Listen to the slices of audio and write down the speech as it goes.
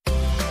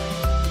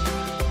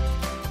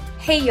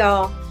Hey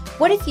y'all,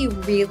 what if you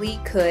really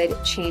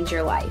could change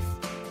your life?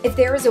 If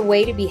there was a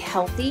way to be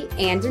healthy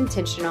and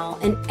intentional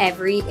in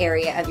every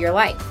area of your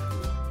life?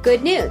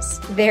 Good news,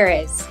 there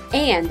is.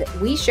 And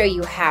we show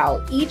you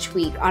how each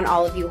week on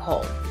All of You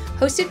Whole.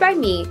 Hosted by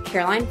me,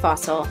 Caroline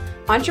Fossil,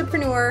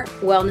 entrepreneur,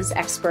 wellness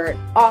expert,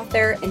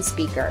 author, and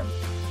speaker.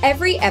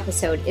 Every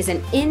episode is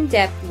an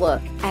in-depth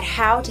look at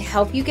how to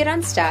help you get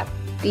unstuck,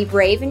 be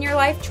brave in your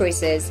life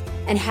choices,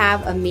 and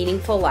have a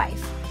meaningful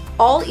life.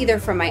 All either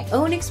from my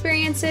own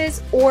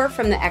experiences or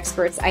from the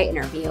experts I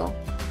interview.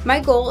 My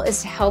goal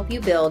is to help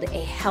you build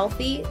a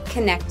healthy,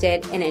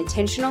 connected, and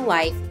intentional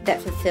life that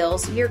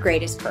fulfills your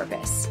greatest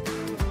purpose.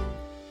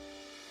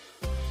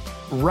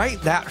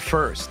 Write that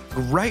first.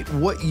 Write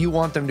what you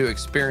want them to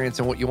experience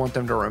and what you want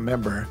them to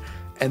remember.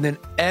 And then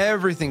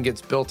everything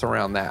gets built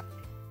around that.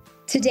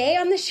 Today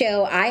on the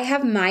show, I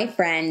have my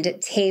friend,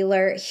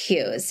 Taylor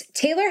Hughes.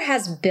 Taylor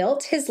has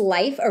built his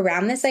life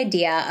around this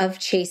idea of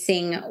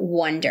chasing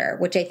wonder,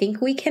 which I think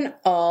we can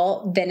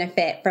all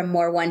benefit from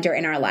more wonder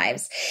in our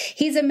lives.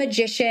 He's a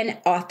magician,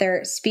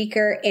 author,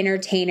 speaker,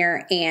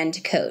 entertainer,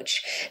 and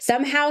coach.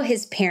 Somehow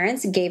his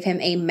parents gave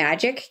him a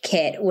magic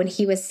kit when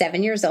he was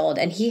 7 years old,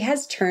 and he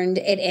has turned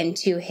it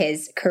into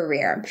his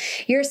career.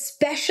 You're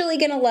especially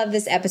going to love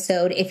this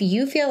episode if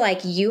you feel like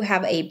you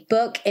have a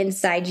book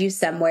inside you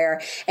somewhere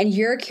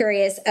and you're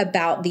curious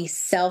about the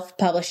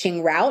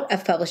self-publishing route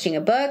of publishing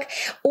a book,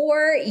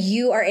 or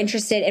you are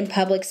interested in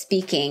public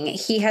speaking.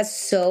 He has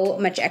so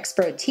much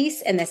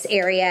expertise in this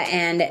area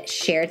and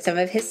shared some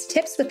of his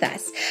tips with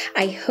us.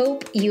 I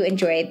hope you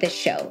enjoyed this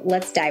show.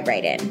 Let's dive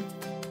right in.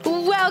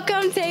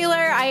 Welcome, Taylor.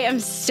 I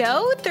am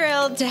so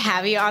thrilled to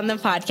have you on the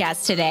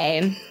podcast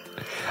today.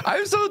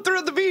 I'm so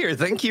thrilled to be here.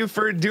 Thank you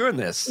for doing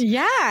this.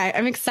 Yeah,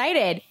 I'm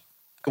excited.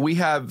 We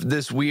have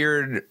this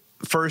weird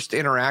first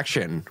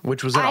interaction,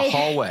 which was in a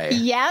hallway.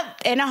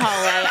 Yep, in a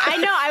hallway. I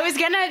know.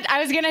 I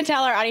was gonna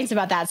tell our audience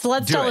about that. So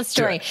let's tell the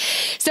story.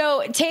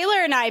 So Taylor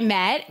and I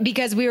met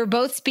because we were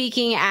both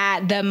speaking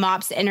at the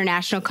MOPS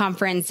International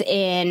Conference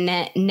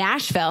in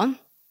Nashville.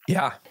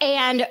 Yeah.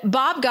 And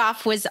Bob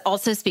Goff was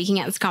also speaking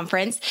at this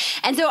conference.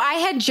 And so I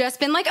had just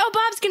been like, oh,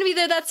 Bob's going to be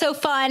there. That's so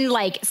fun.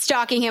 Like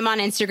stalking him on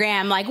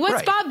Instagram. Like,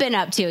 what's Bob been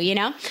up to, you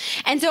know?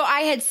 And so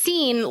I had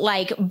seen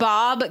like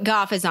Bob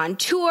Goff is on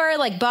tour,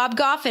 like Bob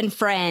Goff and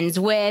Friends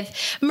with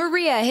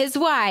Maria, his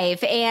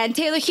wife, and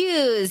Taylor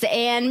Hughes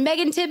and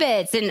Megan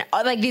Tibbetts and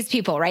like these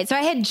people, right? So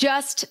I had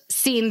just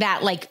seen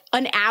that like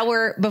an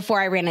hour before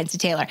I ran into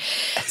Taylor.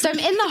 So I'm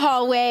in the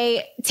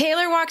hallway.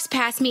 Taylor walks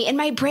past me and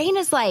my brain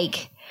is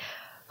like,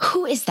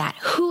 who is that?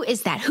 Who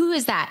is that? Who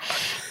is that?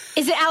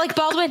 Is it Alec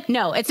Baldwin?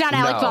 No, it's not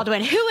Alec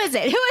Baldwin. Who is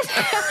it? Who is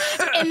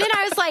it? And then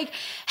I was like,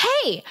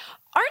 hey,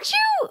 aren't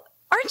you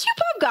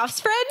Bob Goff's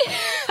friend?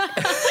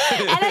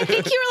 And I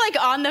think you were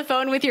like on the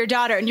phone with your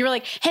daughter and you were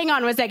like, hang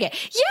on 1 second.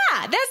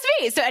 Yeah, that's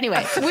me. So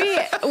anyway,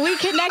 we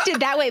connected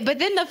that way. But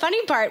then the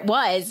funny part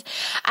was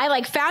I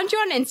like found you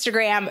on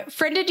Instagram,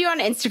 friended you on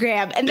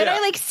Instagram. And then I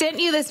like sent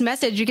you this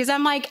message because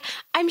I'm like,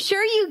 I'm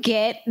sure you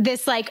get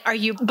this, like, are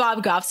you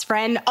Bob Goff's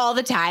friend all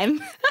the time?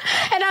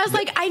 And I was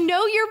like, I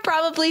know you're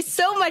probably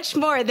so much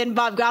more than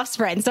Bob Goff's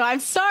friend. So I'm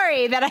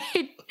sorry that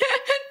I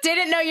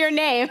didn't know your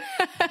name.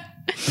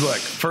 Look,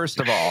 first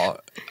of all,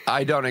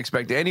 I don't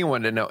expect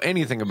anyone to know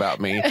anything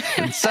about me.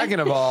 And second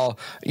of all,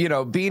 you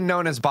know, being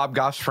known as Bob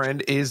Goff's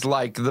friend is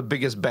like the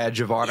biggest badge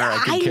of honor I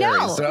can carry.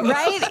 Know, so.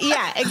 Right?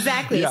 Yeah,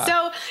 exactly. Yeah.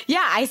 So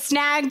yeah, I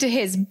snagged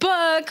his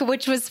book,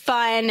 which was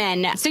fun.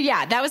 And so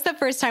yeah, that was the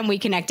first time we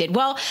connected.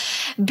 Well,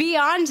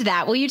 beyond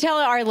that, will you tell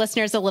our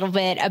listeners a little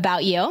bit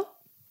about you?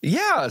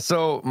 Yeah,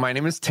 so my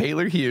name is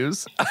Taylor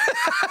Hughes.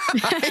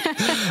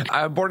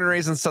 I'm born and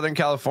raised in Southern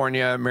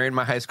California, married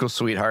my high school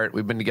sweetheart.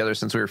 We've been together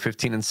since we were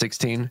 15 and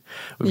 16.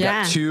 We've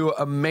got two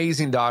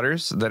amazing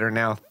daughters that are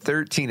now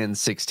 13 and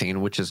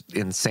 16, which is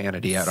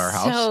insanity at our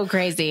house. So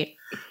crazy.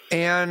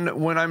 And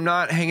when I'm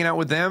not hanging out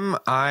with them,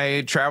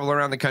 I travel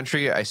around the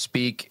country, I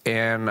speak,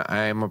 and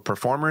I'm a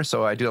performer.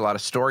 So I do a lot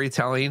of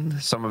storytelling.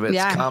 Some of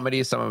it's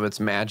comedy, some of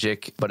it's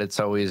magic, but it's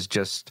always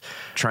just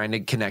trying to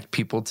connect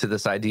people to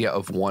this idea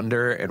of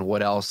wonder and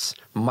what else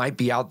might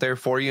be out there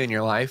for you in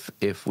your life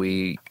if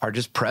we are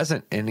just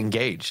present and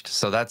engaged.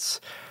 So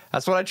that's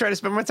what I try to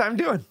spend my time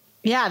doing.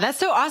 Yeah, that's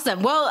so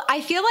awesome. Well,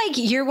 I feel like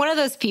you're one of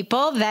those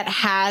people that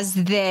has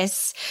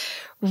this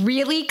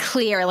really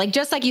clear, like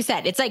just like you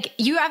said, it's like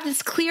you have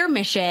this clear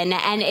mission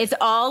and it's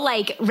all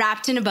like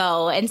wrapped in a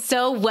bow and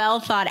so well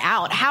thought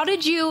out. How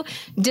did you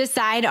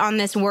decide on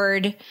this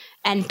word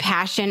and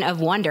passion of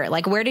wonder?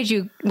 Like where did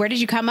you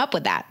come up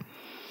with that?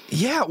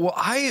 Yeah, well,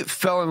 I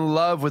fell in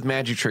love with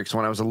magic tricks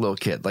when I was a little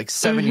kid, like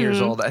 7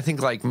 years old. I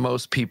think like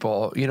most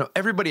people, you know,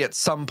 everybody at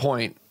some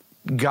point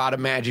got a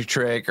magic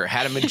trick or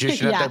had a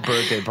magician at their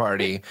birthday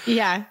party.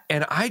 Yeah.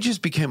 And I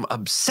just became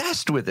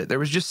obsessed with it. There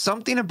was just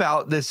something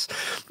about this,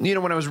 you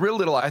know, when I was real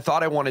little, I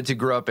thought I wanted to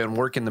grow up and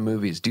work in the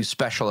movies, do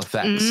special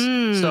effects.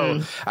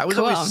 So I was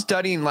always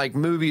studying like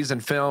movies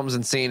and films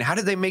and seeing how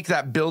did they make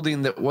that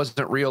building that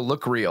wasn't real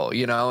look real,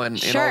 you know,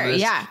 and all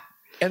this.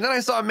 And then I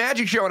saw a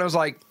magic show and I was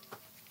like,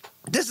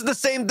 this is the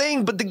same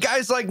thing, but the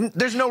guy's like,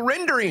 there's no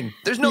rendering.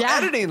 There's no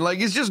editing. Like,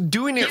 he's just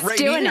doing it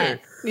here.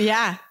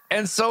 Yeah.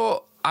 And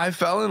so I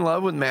fell in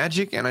love with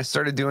magic, and I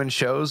started doing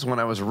shows when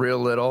I was real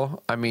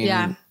little. I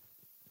mean,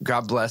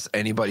 God bless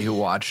anybody who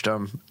watched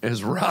them. It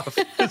was rough.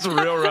 It's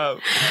real rough.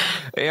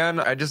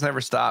 And I just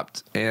never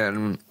stopped.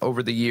 And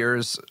over the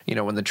years, you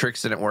know, when the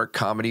tricks didn't work,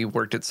 comedy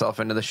worked itself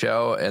into the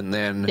show. And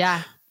then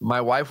my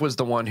wife was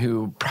the one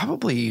who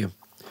probably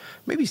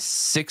maybe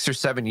 6 or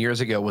 7 years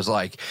ago was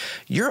like,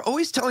 you're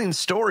always telling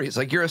stories.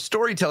 Like, you're a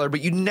storyteller,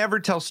 but you never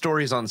tell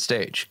stories on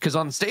stage. Because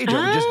on stage,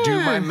 I would just do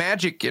my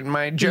magic and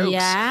my jokes.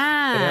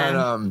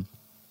 Yeah.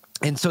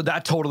 And so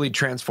that totally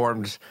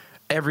transformed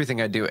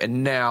everything I do.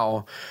 And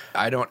now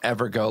I don't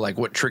ever go like,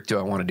 what trick do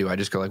I want to do? I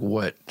just go like,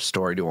 what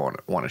story do I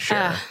want to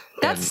share?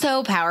 That's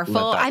so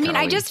powerful. I mean,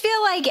 I just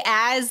feel like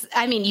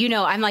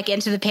I'm like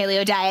into the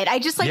paleo diet. I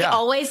just like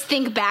always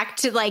think back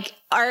to like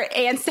our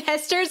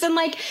ancestors, and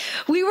like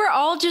we were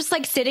all just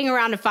like sitting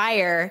around a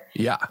fire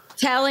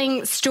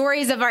telling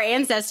stories of our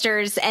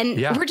ancestors, and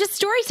we're just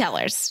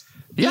storytellers.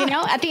 You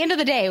know, at the end of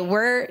the day,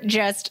 we're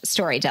just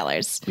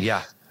storytellers.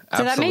 Yeah.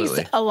 So Absolutely. that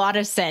makes a lot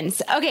of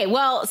sense. Okay,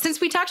 well, since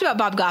we talked about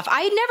Bob Goff,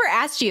 I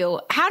never asked you,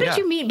 how did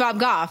you meet Bob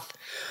Goff?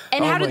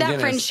 And how did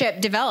that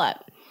friendship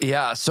develop?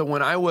 Yeah. So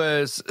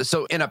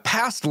in a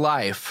past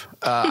life,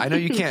 I know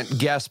you can't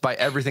guess by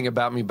everything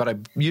about me, but I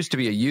used to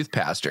be a youth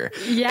pastor.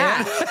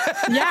 Yeah.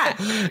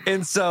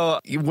 And so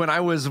when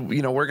I was,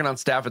 working on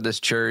staff at this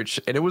church,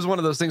 and it was one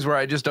of those things where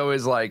I just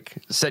always like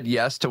said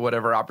yes to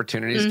whatever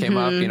opportunities came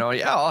up,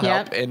 I'll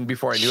help. And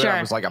before I knew it,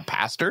 I was like a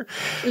pastor,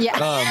 which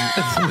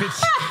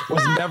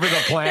was never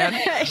the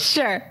plan.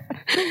 Sure.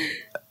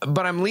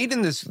 But I'm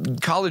leading this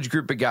college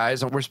group of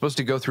guys, and we're supposed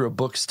to go through a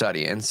book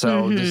study. And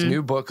so this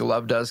new book,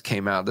 Love Does,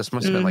 came out. This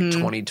must have been like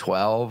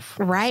 2012.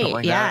 Right, something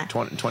like that,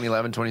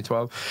 2011,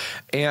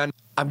 2012. And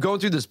I'm going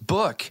through this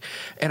book,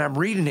 and I'm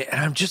reading it,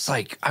 and I'm just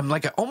like,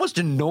 almost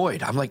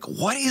annoyed. I'm like,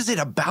 what is it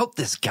about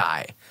this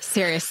guy?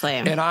 Seriously.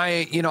 And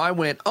I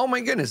went, oh my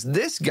goodness,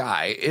 this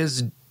guy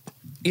is...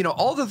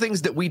 all the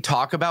things that we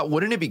talk about,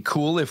 wouldn't it be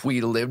cool if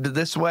we lived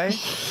this way?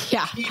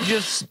 Yeah. He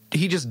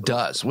just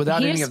does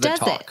without any of the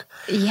talk.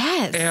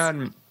 Yes.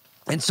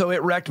 And so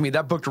it wrecked me.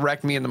 That book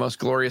wrecked me in the most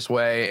glorious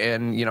way.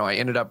 And, I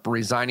ended up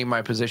resigning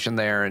my position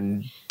there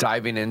and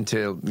diving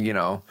into,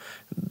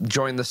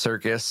 join the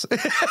circus.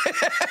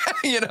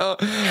 Love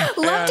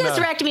just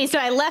wrecked me. So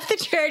I left the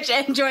church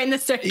and joined the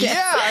circus.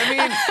 Yeah.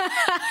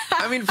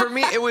 I mean, for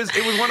me, it was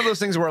one of those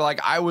things where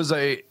like I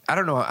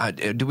don't know.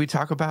 Do we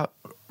talk about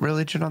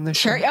religion on this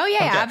show? Oh yeah,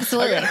 okay.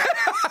 Absolutely. Okay.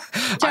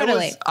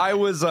 Totally. I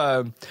was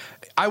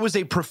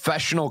a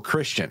professional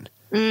Christian,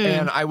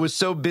 and I was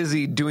so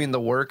busy doing the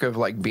work of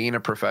like being a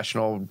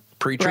professional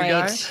preacher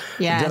guy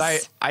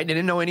that I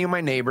didn't know any of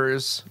my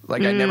neighbors.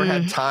 Like I never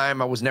had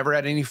time. I was never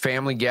at any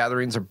family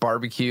gatherings or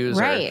barbecues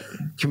or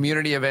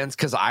community events,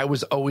 because I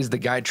was always the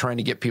guy trying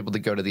to get people to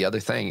go to the other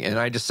thing. And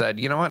I just said,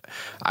 you know what?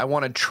 I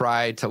want to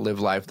try to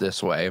live life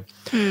this way.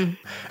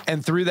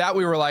 And through that,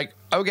 we were like,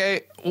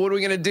 okay, what are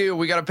we going to do?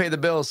 We got to pay the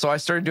bills. So I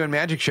started doing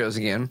magic shows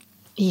again.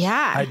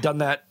 Yeah. I'd done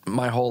that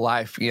my whole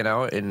life,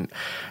 and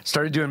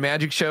started doing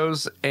magic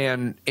shows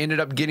and ended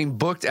up getting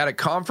booked at a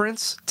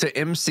conference to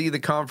MC the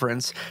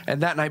conference.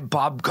 And that night,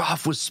 Bob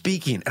Goff was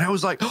speaking. And I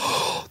was like,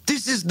 oh,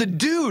 this is the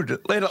dude.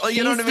 You know what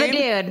I mean?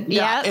 The dude.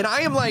 Yeah. And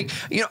I am like,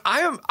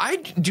 I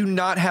do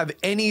not have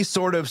any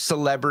sort of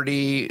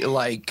celebrity,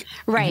 like,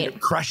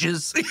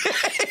 crushes.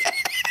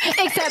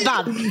 Except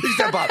Bob.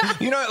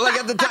 Like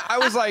at the time, I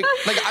was like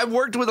I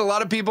worked with a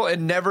lot of people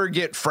and never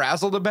get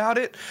frazzled about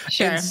it.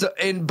 Sure.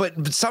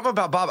 But something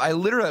about Bob, I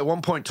literally at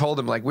one point told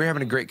him, like, we were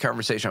having a great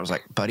conversation. I was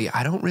like, buddy,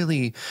 I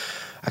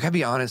gotta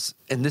be honest,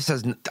 and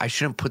I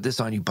shouldn't put this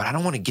on you, but I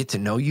don't want to get to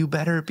know you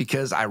better,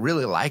 because I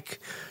really like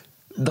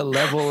the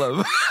level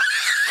of...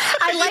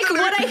 I like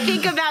what I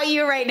think about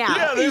you right now.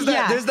 Yeah,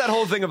 there's that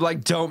whole thing of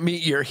like, don't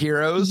meet your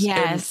heroes.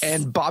 Yes.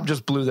 And Bob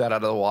just blew that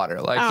out of the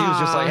water. Like, he was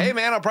just like, hey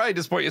man, I'll probably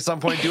disappoint you at some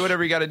point. Do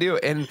whatever you got to do.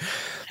 And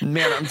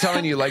man, I'm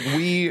telling you, like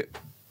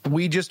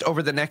we just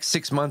over the next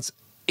 6 months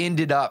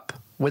ended up,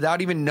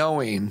 without even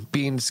knowing,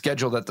 being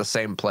scheduled at the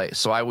same place.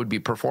 So I would be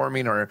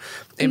performing or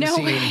emceeing. No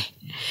way.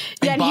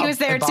 Yeah, and he was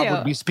there and too. Bob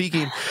would be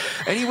speaking,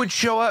 and he would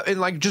show up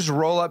and like just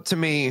roll up to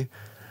me.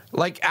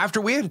 Like after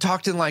we hadn't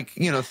talked in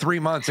 3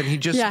 months, and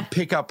he'd just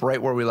pick up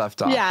right where we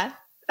left off. Yeah.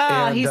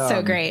 Oh, he's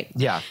so great.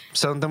 Yeah.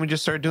 So then we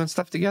just started doing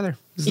stuff together.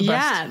 He's the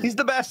best. He's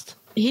the best.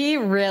 He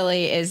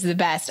really is the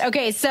best.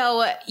 Okay.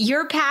 So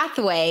your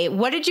pathway,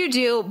 what did you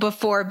do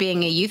before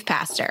being a youth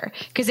pastor?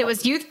 Because it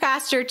was youth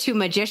pastor to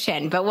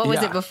magician, but what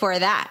was it before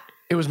that?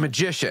 It was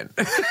magician.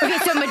 Okay,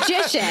 so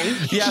magician,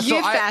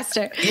 youth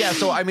pastor. Yeah,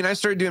 so I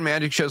started doing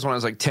magic shows when I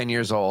was like 10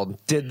 years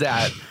old. Did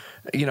that.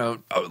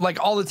 like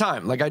all the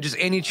time. Like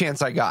any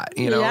chance I got,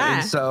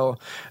 and so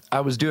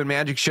I was doing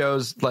magic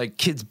shows, like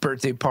kids'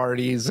 birthday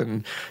parties,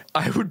 and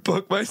I would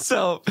book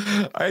myself.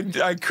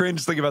 I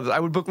cringe thinking about this. I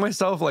would book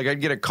myself, like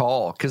I'd get a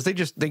call because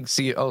they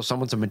see, oh,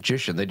 someone's a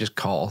magician. They just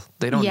call.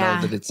 They don't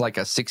know that it's like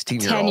a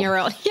 16-year-old.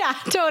 10-year-old. Yeah,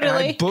 totally.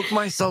 And I'd book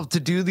myself to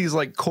do these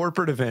like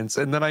corporate events,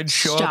 and then I'd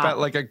show up at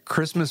like a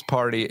Christmas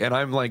party, and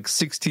I'm like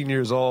 16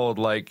 years old,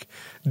 like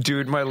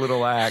doing my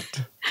little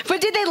act.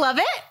 But did they love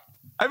it?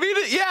 I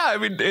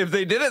mean, if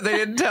they did it, they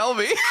didn't tell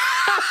me.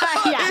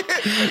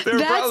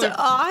 That's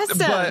awesome.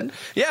 But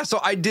yeah,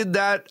 so I did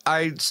that.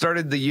 I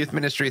started the youth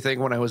ministry thing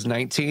when I was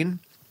 19.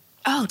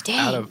 Oh,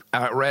 dang.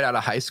 Right out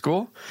of high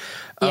school.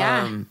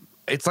 Yeah.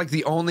 It's like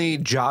the only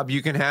job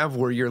you can have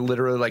where you're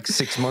literally like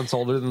 6 months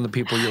older than the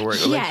people you're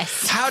working with.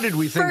 Yes. Like, how did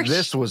we think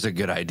this was a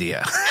good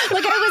idea?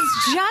 Like I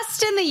was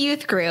just in the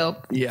youth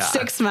group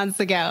 6 months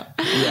ago.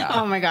 Yeah.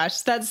 Oh my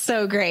gosh, that's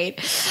so great.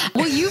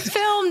 Well, you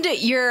filmed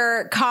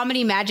your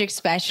comedy magic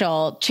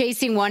special,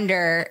 Chasing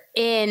Wonder,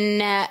 in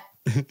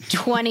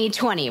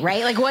 2020,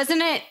 right? Like,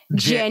 wasn't it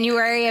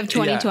January of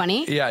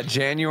 2020? Yeah,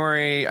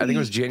 January. I think it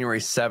was January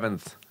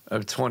 7th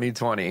of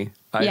 2020.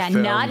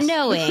 Not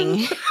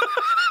knowing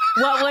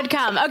what would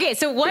come. Okay,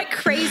 so what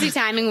crazy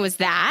timing was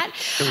that?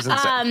 It was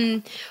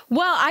insane.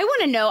 Well, I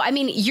want to know, I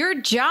mean, your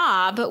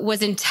job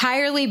was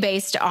entirely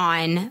based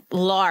on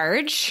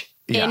large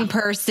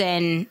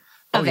in-person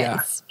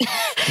events.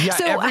 Yeah,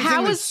 so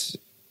how was...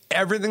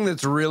 Everything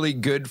that's really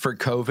good for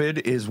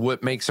COVID is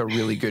what makes a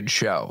really good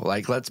show.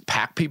 Like, let's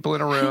pack people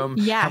in a room,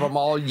 have them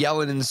all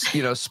yelling and,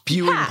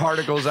 spewing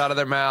particles out of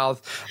their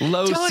mouth,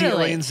 low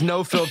ceilings,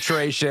 no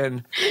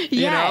filtration.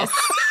 Yes,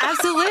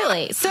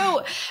 absolutely.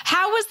 So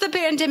how was the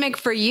pandemic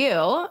for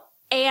you?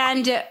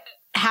 And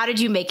how did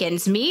you make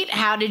ends meet?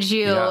 How did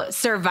you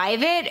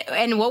survive it?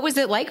 And what was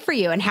it like for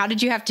you? And how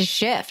did you have to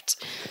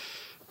shift?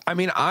 I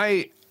mean,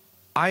 I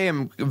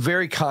am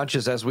very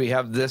conscious as we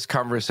have this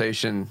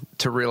conversation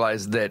to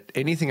realize that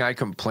anything I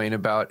complain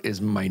about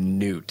is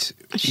minute.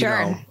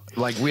 Sure.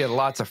 Like we had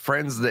lots of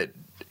friends that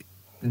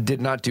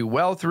did not do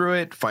well through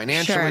it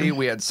financially. Sure.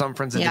 We had some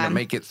friends that didn't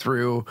make it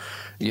through,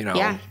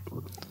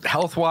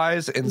 health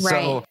wise. And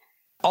so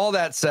all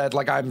that said,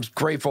 like I'm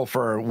grateful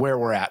for where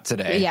we're at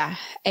today. Yeah.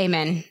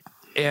 Amen.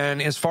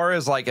 And as far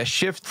as like a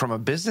shift from a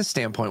business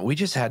standpoint, we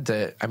just had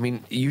to,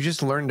 you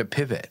just learn to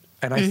pivot.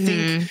 And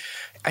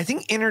I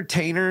think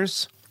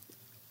entertainers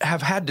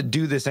have had to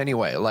do this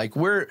anyway. Like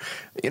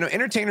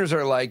entertainers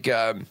are like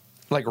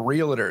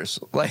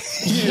realtors. Like,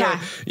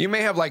 you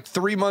may have like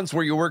 3 months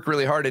where you work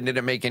really hard and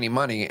didn't make any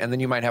money. And then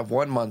you might have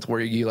 1 month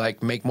where you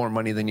like make more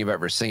money than you've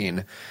ever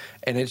seen.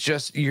 And it's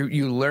just,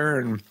 you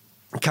learn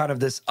kind of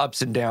this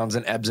ups and downs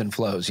and ebbs and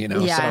flows,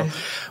 So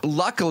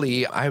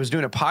luckily I was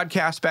doing a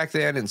podcast back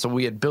then. And so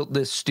we had built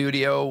this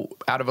studio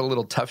out of a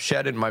little tough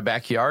shed in my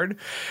backyard.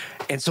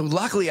 And so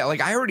luckily,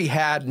 I already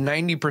had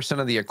 90%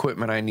 of the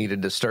equipment I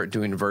needed to start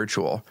doing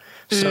virtual.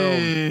 So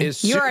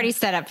you're already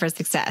set up for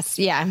success.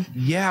 Yeah.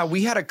 Yeah.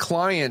 We had a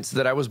client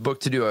that I was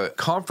booked to do a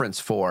conference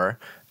for,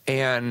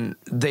 and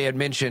they had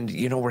mentioned,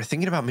 we're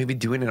thinking about maybe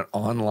doing an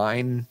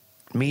online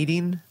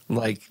meeting.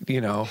 Like,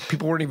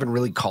 people weren't even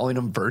really calling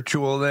them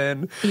virtual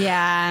then.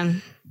 Yeah.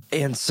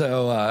 And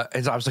so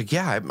I was like,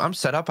 yeah, I'm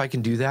set up. I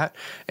can do that.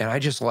 And I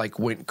just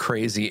went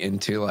crazy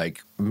into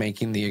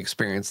making the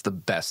experience the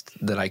best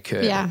that I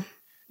could. Yeah.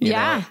 You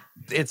know?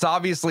 It's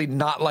obviously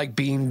not like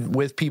being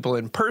with people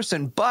in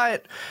person,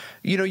 but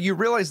you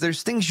realize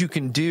there's things you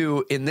can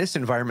do in this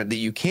environment that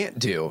you can't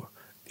do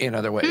in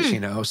other ways,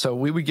 So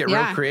we would get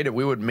real creative.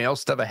 We would mail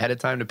stuff ahead of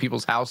time to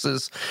people's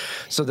houses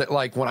so that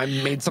when I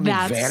made something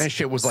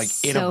vanish, it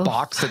was in a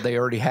box that they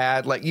already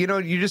had.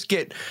 You just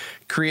get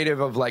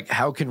creative of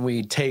how can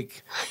we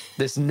take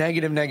this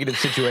negative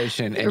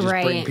situation and just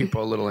bring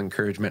people a little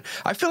encouragement.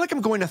 I feel like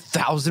I'm going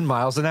 1,000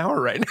 miles an hour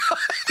right now.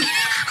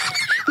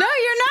 No,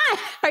 you're not.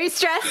 Are you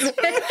stressed?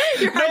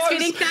 Your heart's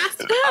beating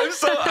fast.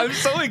 I'm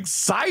so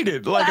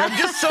excited. I'm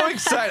just so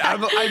excited.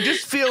 I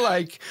just feel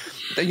like,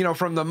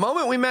 from the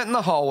moment we met in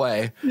the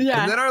hallway, and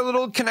then our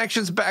little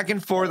connections back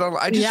and forth,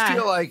 I just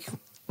feel like,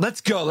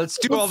 let's go. Let's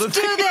do all the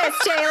things. Let's do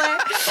this, Taylor.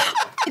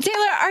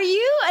 Taylor, are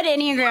you an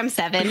Enneagram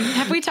 7?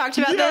 Have we talked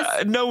about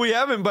this? No, we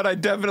haven't, but I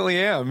definitely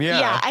am. Yeah.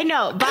 Yeah, I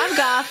know. Bob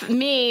Goff,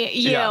 me,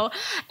 you. Yeah.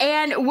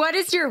 And what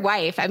is your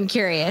wife? I'm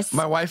curious.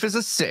 My wife is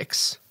a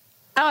 6.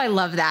 Oh, I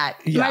love that.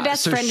 Yeah, my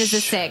best friend is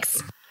a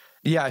 6.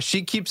 Yeah,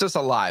 she keeps us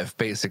alive,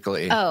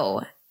 basically.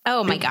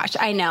 Oh my gosh,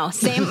 I know.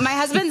 Same. My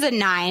husband's a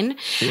 9,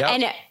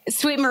 and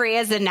Sweet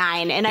Maria's a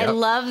 9, and I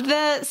love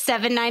the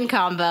 7-9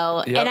 combo,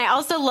 and I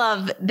also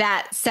love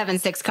that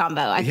 7-6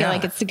 combo. I feel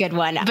like it's a good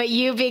one. But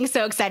you being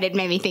so excited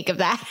made me think of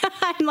that.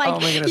 I'm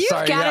like, you've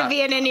got to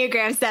be an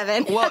Enneagram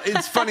 7. Well,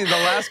 it's funny. The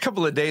last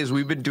couple of days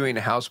we've been doing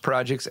house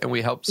projects, and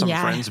we helped some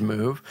friends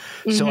move.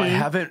 So I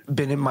haven't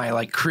been in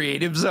my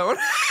creative zone.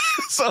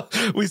 So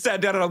we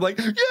sat down, and I'm like,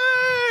 yay!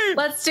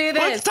 Let's do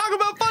this. Let's talk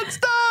about fun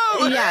stuff.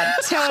 Yeah,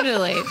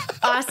 totally.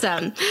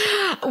 Awesome.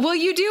 Well,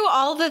 you do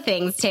all the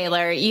things,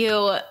 Taylor.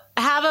 You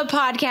have a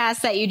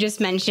podcast that you just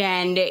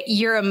mentioned.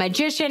 You're a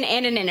magician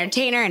and an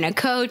entertainer and a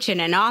coach and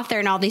an author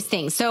and all these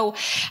things. So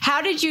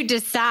how did you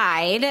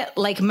decide,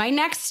 like, my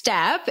next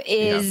step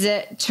is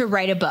to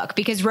write a book?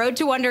 Because Road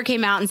to Wonder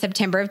came out in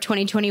September of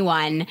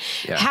 2021.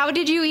 Yeah. How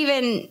did you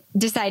even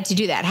decide to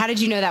do that? How did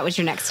you know that was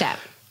your next step?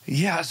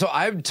 Yeah, so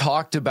I've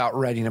talked about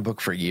writing a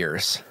book for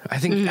years. I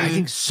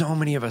think so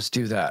many of us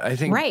do that. I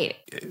think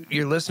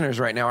your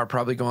listeners right now are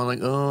probably going like,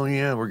 "Oh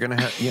yeah, we're gonna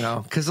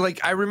have," because like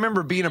I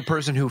remember being a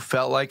person who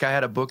felt like I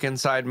had a book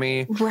inside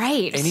me.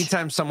 Right.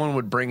 Anytime someone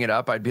would bring it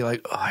up, I'd be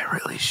like, "Oh, I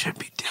really should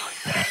be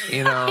doing that."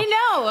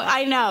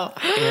 I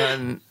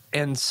know.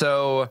 And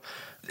so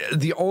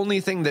the only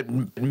thing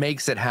that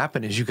makes it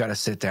happen is you got to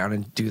sit down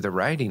and do the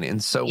writing.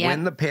 And so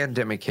when the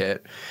pandemic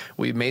hit,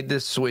 we made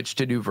this switch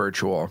to do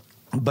virtual.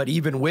 But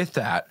even with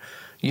that,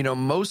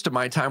 most of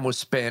my time was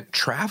spent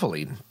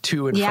traveling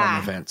to and from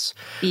events.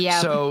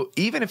 Yeah. So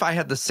even if I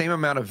had the same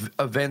amount of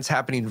events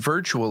happening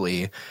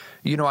virtually,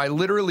 I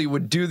literally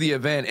would do the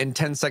event and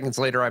 10 seconds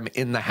later I'm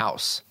in the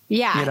house.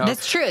 Yeah,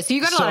 that's true. So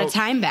you got a lot of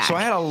time back. So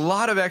I had a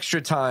lot of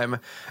extra time,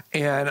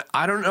 and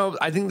I don't know.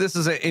 I think this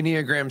is an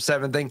Enneagram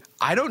 7 thing.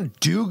 I don't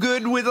do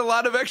good with a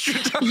lot of extra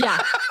time.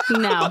 Yeah,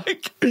 no,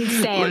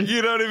 same.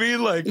 You know what I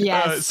mean? Like,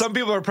 some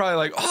people are probably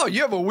like, "Oh, you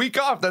have a week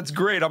off. That's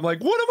great." I'm like,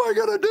 "What am I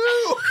gonna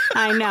do?"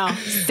 I know,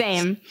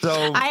 same.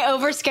 So I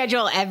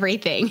overschedule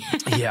everything.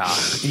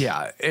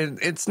 yeah, and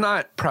it's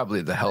not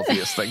probably the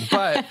healthiest thing,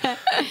 but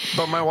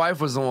my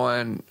wife was the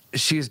one.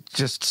 She's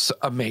just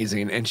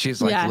amazing. And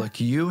she's like, look,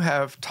 you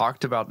have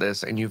talked about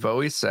this and you've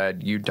always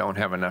said you don't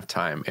have enough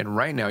time. And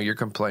right now you're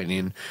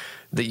complaining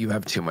that you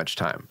have too much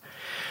time.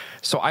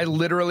 So I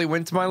literally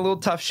went to my little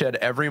tough shed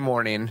every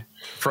morning.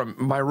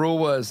 My rule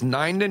was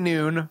 9 to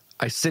noon.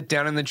 I sit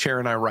down in the chair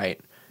and I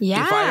write.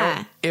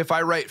 Yeah. If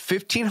I write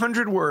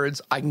 1,500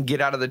 words, I can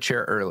get out of the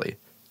chair early.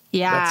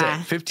 Yeah.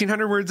 That's it.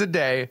 1,500 words a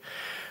day.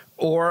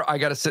 Or I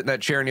got to sit in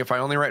that chair, and if I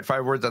only write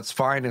 5 words, that's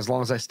fine as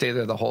long as I stay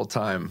there the whole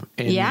time.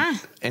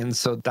 And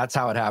so that's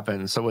how it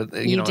happened. So with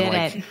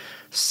in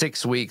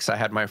 6 weeks, I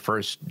had my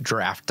first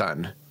draft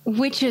done.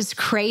 Which is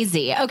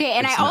crazy. Okay.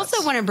 And I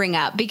also want to bring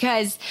up,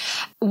 because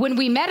when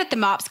we met at the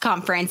MOPS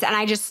conference, and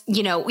I just,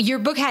 your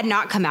book had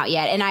not come out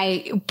yet, and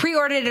I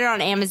pre-ordered it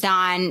on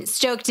Amazon,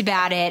 stoked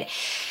about it.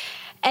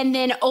 And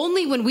then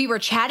only when we were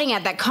chatting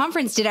at that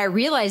conference did I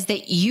realize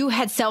that you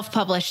had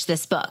self-published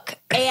this book.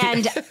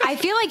 And I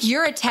feel like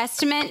you're a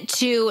testament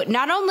to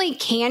not only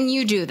can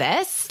you do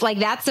this, like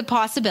that's a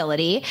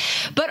possibility,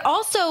 but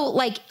also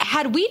like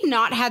had we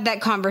not had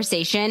that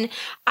conversation,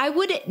 I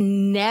would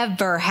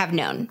never have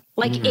known.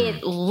 Like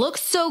it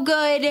looks so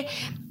good.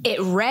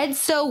 It read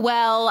so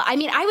well. I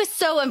mean, I was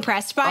so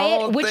impressed by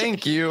it.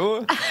 Thank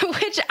you.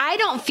 Which I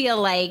don't feel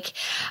like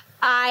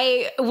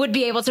I would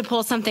be able to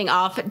pull something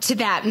off to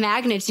that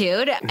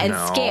magnitude and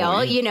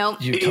scale, You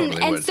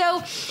totally and would.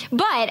 So,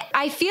 but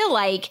I feel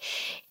like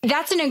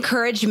that's an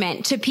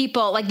encouragement to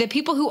people, like the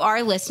people who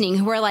are listening,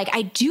 who are like,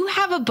 I do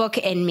have a book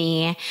in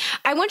me.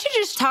 I want you to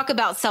just talk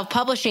about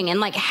self-publishing and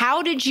like,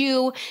 how did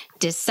you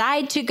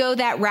decide to go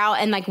that route?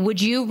 And like,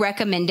 would you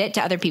recommend it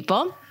to other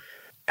people?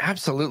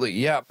 Absolutely.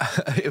 Yeah.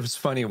 It was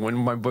funny when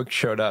my book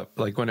showed up,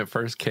 like when it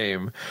first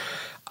came,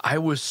 I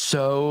was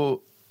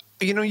so...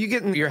 you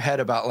get in your head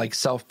about like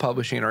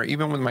self-publishing, or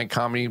even with my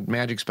comedy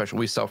magic special,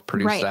 we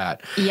self-produce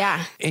that.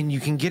 Yeah. And you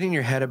can get in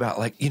your head about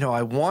like,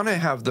 I want to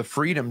have the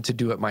freedom to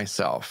do it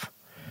myself.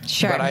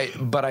 Sure.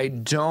 But I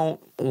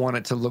don't want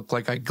it to look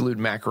like I glued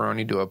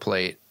macaroni to a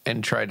plate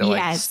and tried to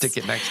like stick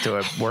it next to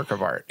a work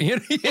of art.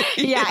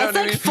 It's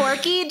like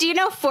Forky. Do you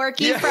know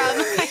Forky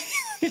from...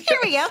 Here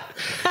we go.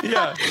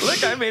 Yeah.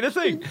 Look, I made a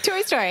thing.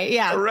 Toy Story.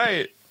 Yeah.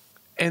 Right.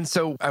 And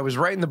so I was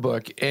writing the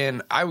book,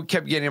 and I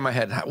kept getting in my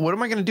head, what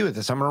am I going to do with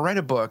this? I'm going to write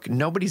a book.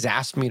 Nobody's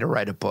asked me to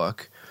write a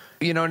book.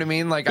 You know what I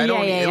mean? Like, I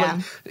don't,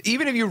 like,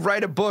 even if you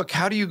write a book,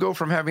 how do you go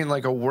from having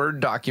like a Word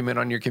document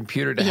on your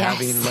computer to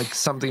having like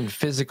something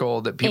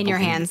physical that people in your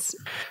hands?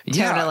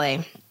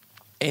 Totally.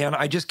 And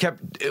I just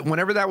kept,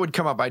 whenever that would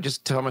come up, I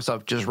just tell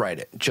myself, just write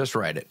it, just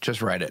write it,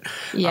 just write it.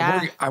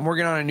 Yeah. I'm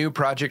working on a new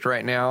project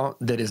right now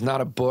that is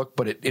not a book,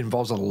 but it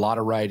involves a lot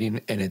of writing,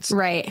 and it's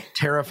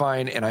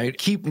terrifying. And I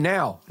keep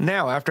now,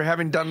 after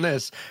having done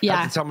this, I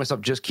have to tell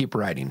myself, just keep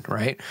writing,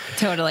 right?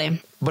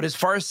 Totally. But as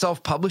far as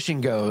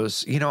self-publishing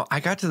goes, I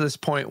got to this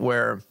point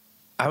where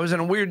I was in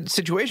a weird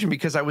situation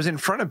because I was in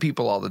front of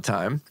people all the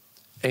time.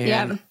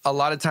 And a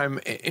lot of time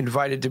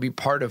invited to be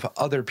part of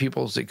other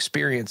people's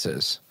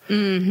experiences.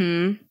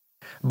 Mm-hmm.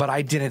 But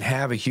I didn't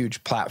have a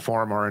huge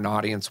platform or an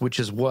audience, which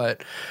is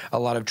what a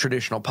lot of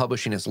traditional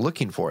publishing is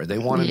looking for. They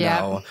want to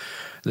know.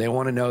 They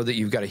want to know that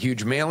you've got a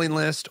huge mailing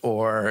list,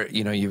 or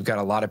you've got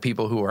a lot of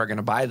people who are going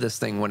to buy this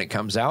thing when it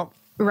comes out.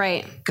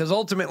 Right. Because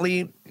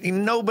ultimately,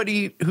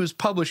 nobody who's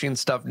publishing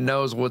stuff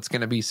knows what's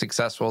going to be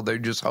successful. They're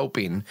just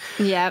hoping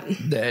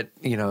that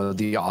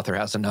the author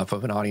has enough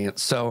of an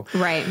audience. So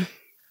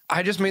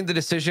I just made the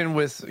decision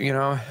with,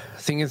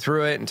 thinking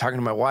through it and talking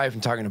to my wife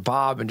and talking to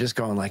Bob and just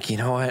going like, you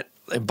know what?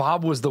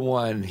 Bob was the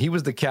one. He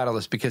was the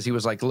catalyst, because he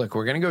was like, look,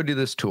 we're going to go do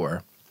this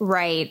tour.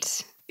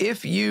 Right.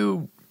 If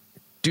you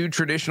do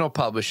traditional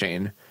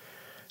publishing,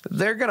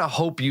 they're going to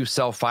hope you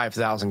sell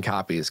 5,000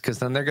 copies because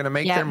then they're going to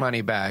make their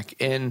money back.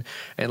 And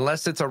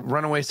unless it's a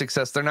runaway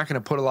success, they're not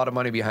going to put a lot of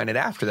money behind it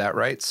after that,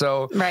 right?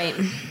 So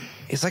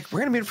it's like, we're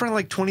going to be in front of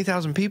like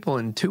 20,000 people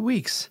in 2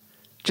 weeks.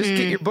 Just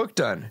get your book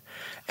done.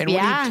 And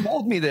when he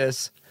told me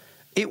this,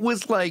 it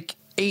was like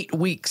 8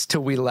 weeks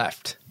till we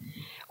left.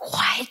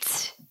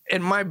 What?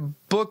 And my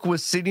book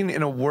was sitting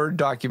in a Word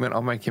document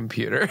on my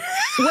computer.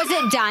 Was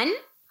it done?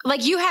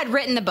 Like, you had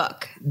written the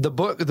book. The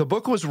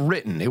book was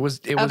written. It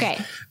was okay.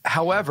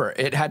 However,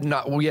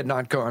 we had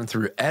not gone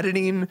through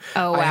editing.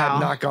 Oh, wow. I had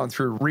not gone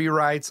through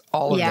rewrites,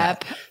 all of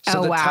that.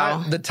 So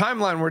the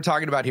timeline we're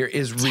talking about here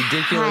is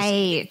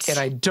ridiculous. And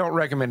I don't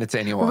recommend it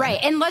to anyone. Right.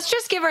 And let's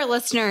just give our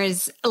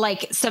listeners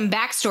like some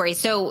backstory.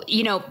 So,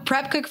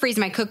 Prep Cook Freeze,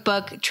 my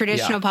cookbook,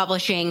 traditional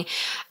publishing.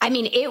 I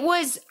mean, it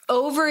was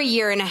over a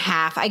year and a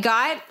half. I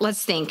got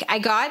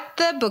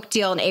the book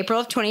deal in April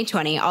of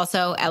 2020,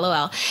 also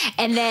LOL.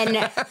 And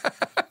then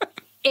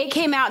it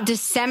came out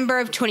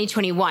December of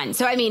 2021.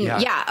 So, I mean,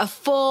 a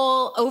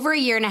full over a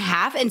year and a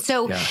half. And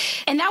so,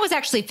 and that was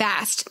actually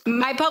fast.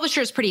 My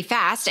publisher is pretty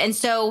fast. And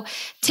so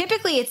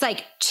typically it's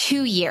like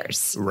 2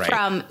 years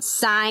from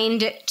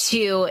signed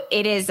to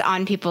it is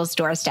on people's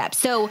doorstep.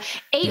 So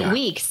 8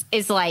 weeks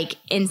is like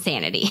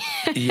insanity.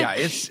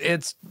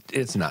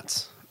 It's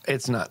nuts.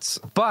 It's nuts,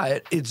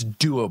 but it's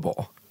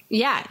doable.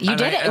 Yeah, you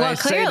did it. Well,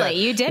 clearly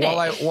you did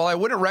it. While I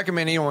wouldn't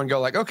recommend anyone go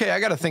like, okay,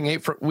 I got a thing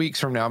 8 weeks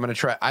from now, I'm going to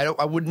try. I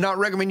would not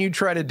recommend you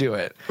try to do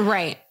it.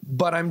 Right.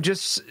 But I'm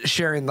just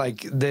sharing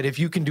like that if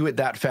you can do it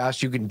that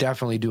fast, you can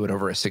definitely do it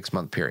over a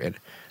 6-month period.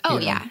 Oh,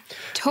 yeah,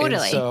 totally.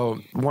 And so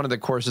one of the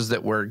courses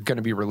that we're going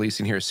to be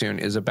releasing here soon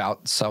is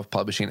about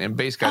self-publishing. And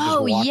basically I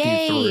just walk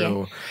you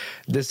through.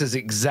 This is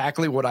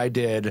exactly what I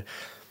did.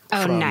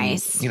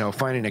 Nice.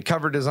 Finding a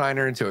cover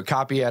designer to a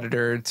copy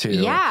editor to.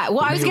 Yeah. Well,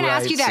 I was going to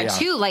ask you that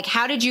too. Like,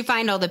 how did you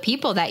find all the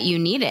people that you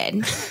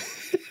needed?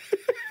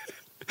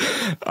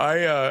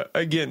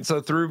 So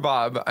through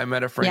Bob, I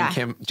met a friend,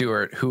 Kim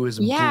Stewart, who is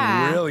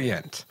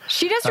brilliant.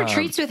 She does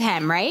retreats with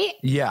him, right?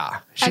 Yeah.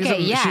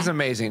 She's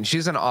amazing.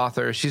 She's an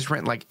author. She's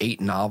written like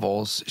 8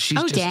 novels.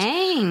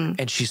 Dang.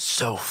 And she's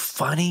so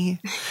funny.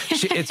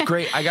 It's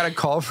great. I got a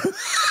call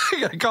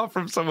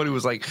from someone who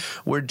was like,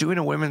 we're doing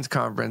a women's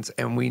conference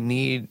and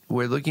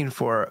we're looking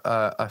for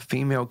a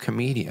female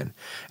comedian.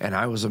 And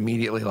I was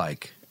immediately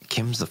like,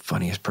 Kim's the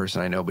funniest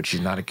person I know, but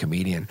she's not a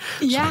comedian.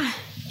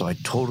 So I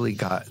totally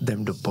got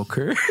them to book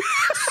her.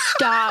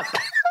 Stop.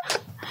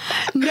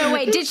 No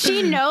way. Did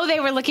she know they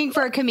were looking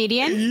for a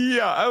comedian?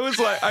 Yeah.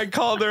 I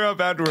called her up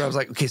afterward. I was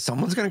like, okay,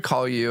 someone's going to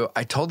call you.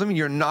 I told them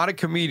you're not a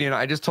comedian.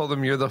 I just told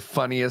them you're the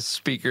funniest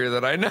speaker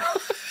that I know.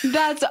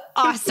 That's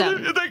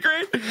awesome. Isn't that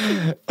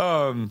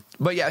great?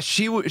 But yeah,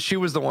 she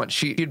was the one.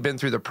 She'd been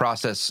through the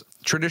process,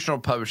 traditional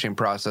publishing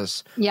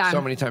process so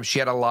many times. She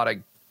had a lot of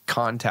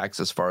contacts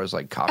as far as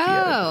like copy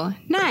editing. Oh,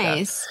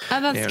 nice. Like that.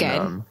 Oh, that's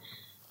good.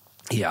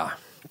 Yeah.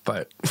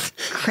 But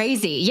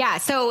crazy. Yeah.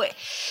 So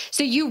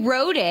you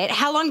wrote it.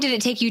 How long did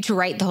it take you to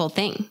write the whole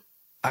thing?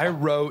 I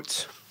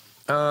wrote,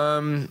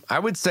 I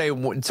would say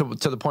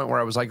to the point where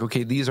I was like,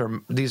 okay, these are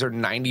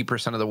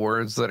 90% of the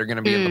words that are going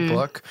to be in the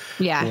book.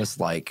 Yeah. It was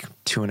like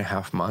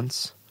 2.5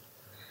 months.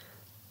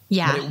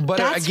 Yeah, but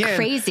that's again,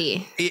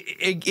 crazy.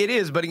 It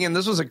is, but again,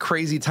 this was a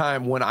crazy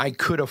time when I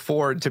could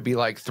afford to be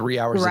like 3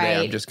 hours a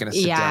day. I'm just going to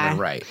sit down and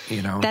write.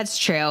 That's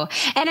true.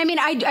 And I mean,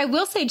 I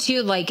will say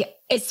too, like,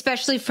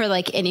 especially for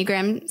like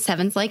Enneagram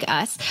 7s like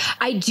us,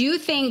 I do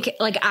think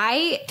like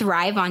I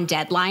thrive on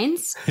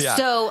deadlines. Yeah.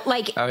 So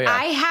like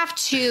I have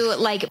to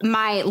like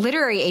my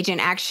literary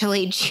agent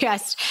actually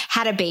just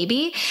had a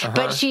baby,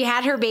 but she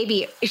had her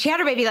baby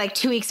like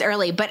 2 weeks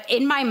early. But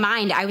in my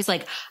mind, I was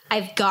like,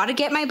 I've got to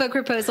get my book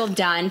proposal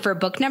done for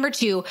book number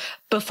 2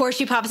 before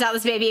she pops out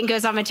this baby and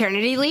goes on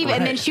maternity leave. Right.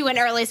 And then she went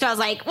early. So I was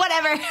like,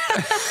 whatever.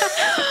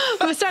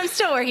 So I'm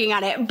still working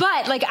on it.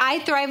 But like I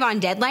thrive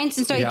on deadlines.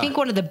 And so I think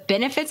one of the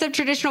benefits of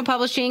traditional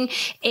publishing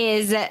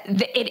is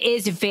it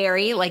is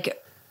very like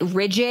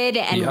rigid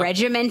and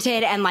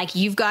regimented, and like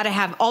you've got to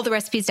have all the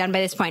recipes done by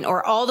this point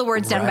or all the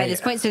words done by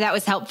this point. So that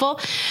was helpful.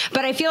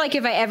 But I feel like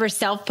if I ever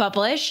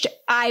self-published,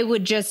 I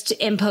would just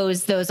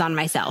impose those on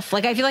myself.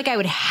 Like I feel like I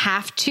would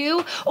have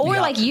to, or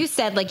like you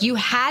said, like you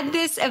had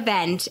this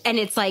event and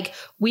it's like,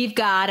 we've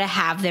got to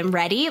have them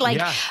ready.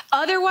 Like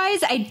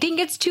otherwise I think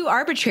it's too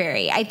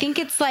arbitrary. I think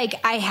it's like,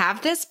 I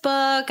have this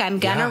book, I'm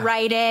going to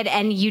write it,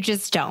 and you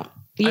just don't,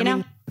 you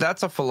know?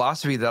 That's a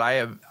philosophy that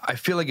I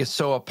feel like is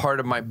so a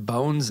part of my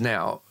bones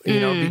now, you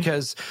know,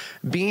 because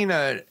being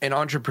an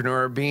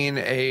entrepreneur, being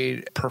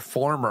a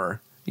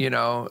performer, you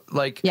know,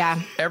 like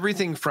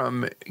everything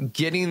from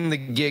getting the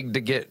gig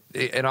to get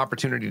an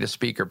opportunity to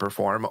speak or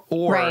perform,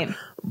 or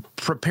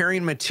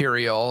preparing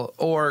material,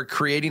 or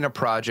creating a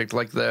project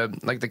like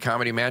the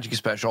Comedy Magic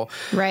special.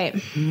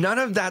 Right. None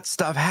of that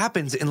stuff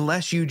happens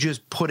unless you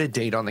just put a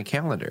date on the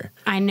calendar.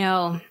 I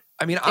know.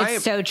 I mean,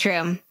 it's so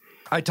true.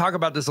 I talk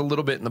about this a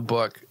little bit in the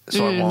book,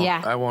 so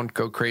I won't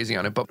go crazy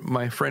on it. But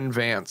my friend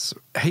Vance,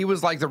 he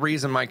was like the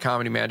reason my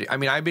Comedy Magic. I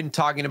mean, I've been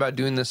talking about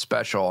doing this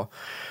special,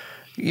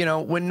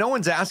 when no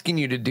one's asking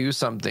you to do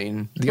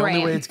something, the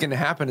only way it's going to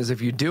happen is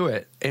if you do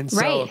it. And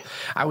so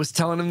I was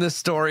telling him this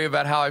story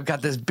about how I've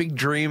got this big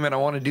dream and I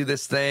want to do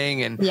this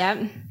thing.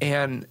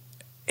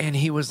 And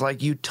he was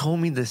like, you told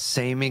me the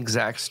same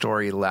exact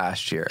story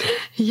last year.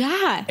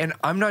 Yeah. And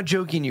I'm not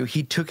joking you.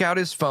 He took out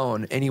his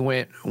phone and he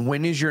went,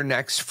 when is your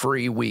next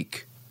free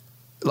week?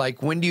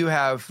 Like, when do you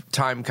have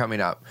time coming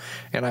up?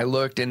 And I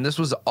looked, and this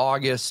was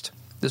August.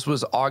 This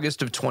was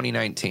August of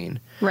 2019.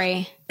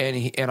 Right.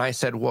 And I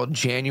said, well,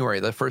 January,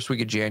 the first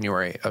week of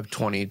January of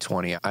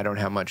 2020, I don't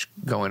have much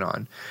going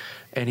on.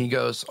 And he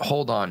goes,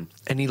 hold on.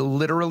 And he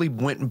literally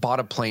went and bought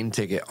a plane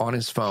ticket on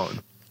his phone.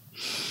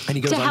 And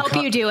he goes, to help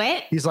you do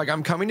it? He's like,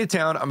 I'm coming to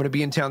town. I'm going to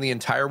be in town the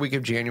entire week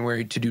of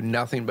January to do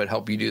nothing but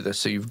help you do this.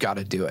 So you've got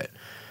to do it.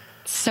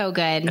 So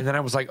good. And then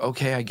I was like,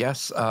 okay, I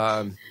guess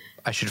I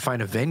should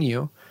find a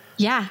venue.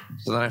 Yeah.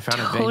 So then I found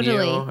a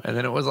venue, and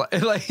then it was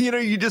like,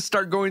 you just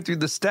start going through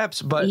the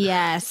steps. But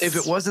if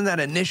it wasn't that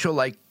initial,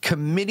 like,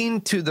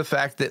 committing to the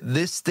fact that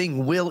this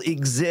thing will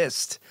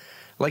exist,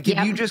 like,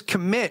 if you just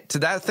commit to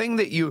that thing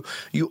that you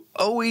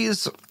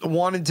always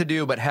wanted to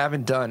do but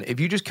haven't done, if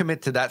you just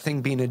commit to that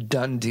thing being a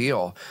done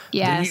deal,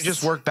 then you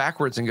just work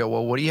backwards and go,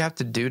 well, what do you have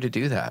to do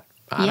that?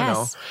 I don't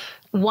know.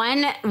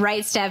 One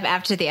right step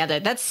after the other.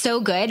 That's so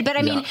good. But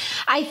I mean,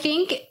 I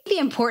think the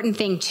important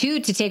thing too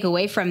to take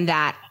away from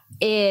that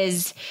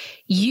is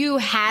you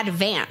had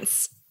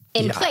Vance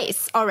in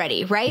place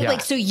already, right?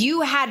 Like, so you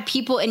had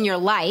people in your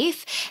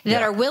life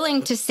that are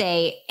willing to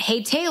say,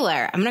 hey,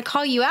 Taylor, I'm going to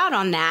call you out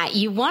on that.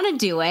 You want to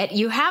do it.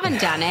 You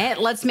haven't done it.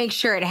 Let's make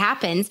sure it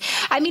happens.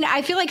 I mean,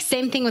 I feel like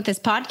same thing with this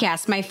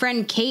podcast. My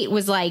friend Kate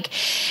was like,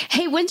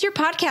 hey, when's your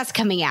podcast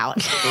coming out?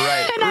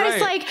 Right. And I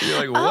was like,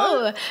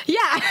 what? Yeah.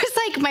 I was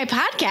like, my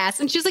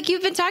podcast. And she was like,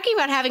 you've been talking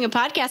about having a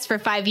podcast for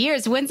 5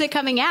 years. When's it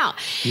coming out?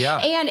 Yeah.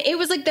 And it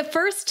was like the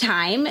first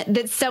time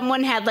that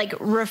someone had like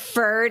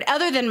referred,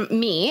 other than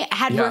me,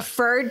 had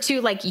referred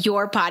to like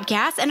your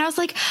podcast. And I was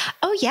like,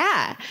 oh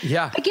yeah.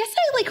 Yeah. I guess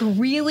I like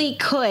really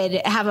could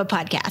have a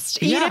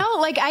podcast, you know,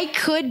 like I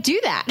could do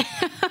that.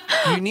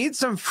 You need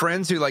some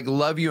friends who like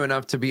love you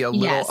enough to be a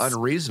little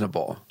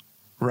unreasonable,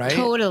 right?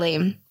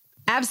 Totally.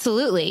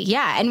 Absolutely.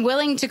 Yeah. And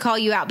willing to call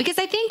you out, because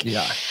I think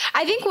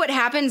what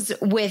happens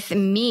with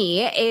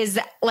me is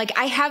like,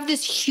 I have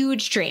this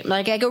huge dream.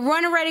 Like I could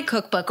want to write a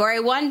cookbook, or I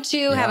want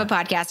to have a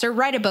podcast or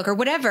write a book or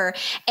whatever.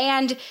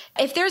 And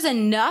if there's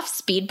enough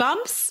speed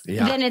bumps,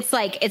 then it's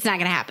like, it's not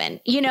going to happen.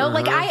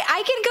 Like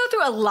I can go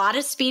through a lot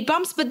of speed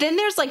bumps, but then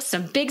there's like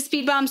some big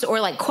speed bumps or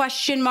like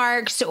question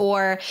marks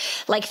or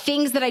like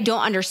things that I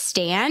don't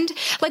understand.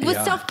 Like with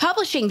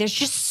self-publishing, there's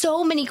just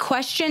so many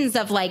questions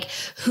of like,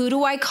 who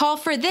do I call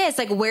for this?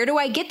 Like, where do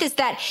I get this?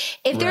 That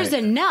if there's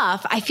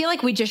enough, I feel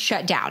like we just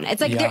shut down.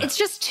 It's like, it's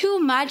just too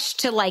much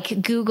to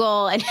like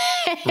Google and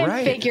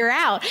figure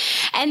out.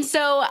 And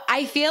so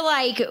I feel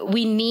like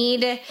we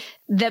need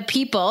the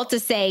people to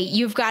say,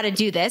 you've got to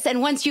do this.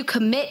 And once you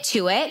commit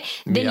to it,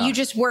 then you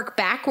just work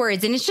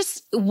backwards, and it's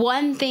just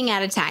one thing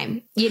at a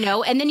time,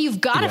 and then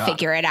you've got to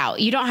figure it out.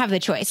 You don't have the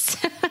choice.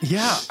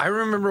 I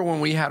remember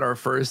when we had our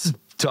first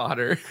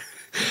daughter.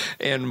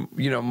 And,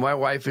 my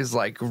wife is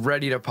like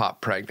ready to pop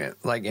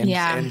pregnant, like,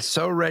 and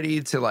so ready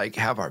to like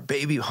have our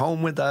baby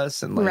home with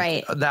us and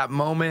like that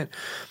moment.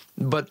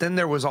 But then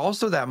there was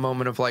also that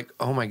moment of like,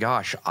 oh my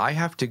gosh, I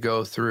have to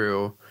go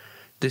through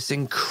this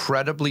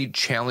incredibly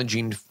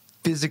challenging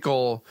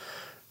physical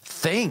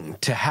thing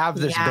to have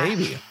this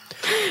baby.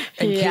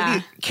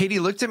 And Katie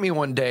looked at me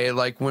one day,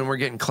 like when we're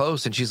getting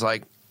close, and she's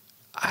like,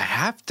 I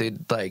have to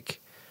like,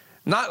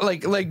 not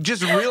like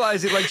just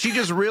realize it. Like she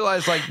just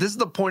realized like this is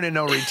the point of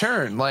no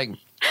return. Like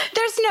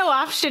there's no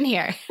option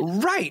here.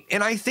 Right.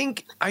 And I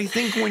think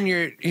when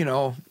you're,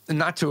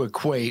 not to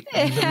equate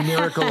the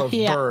miracle of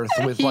birth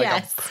with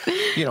like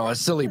a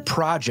silly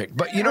project,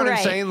 but you know what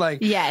I'm saying? Like,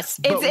 it's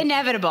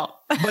inevitable.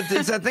 But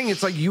it's that thing.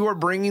 It's like you are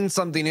bringing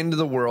something into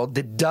the world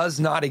that does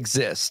not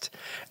exist.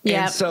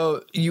 And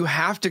so you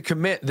have to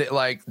commit that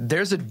like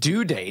there's a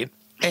due date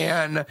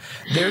and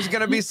there's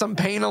going to be some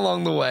pain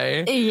along the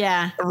way.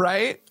 Yeah.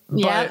 Right.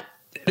 But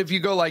if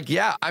you go like,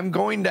 I'm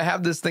going to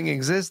have this thing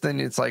exist, then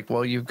it's like,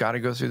 well, you've got to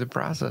go through the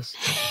process.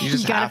 You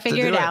just got to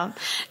figure it out.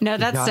 No,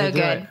 that's so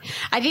good.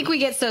 I think we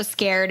get so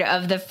scared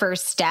of the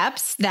first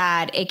steps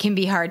that it can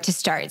be hard to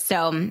start.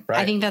 So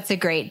I think that's a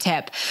great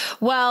tip.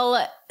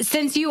 Well,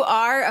 since you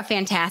are a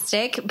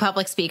fantastic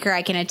public speaker,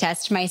 I can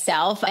attest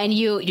myself, and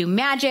you do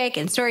magic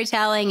and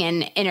storytelling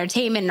and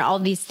entertainment and all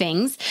these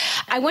things.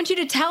 I want you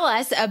to tell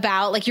us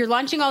about, like, you're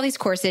launching all these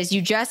courses.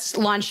 You just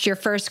launched your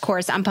first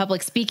course on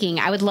public speaking.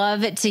 I would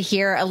love to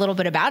hear a little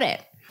bit about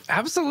it.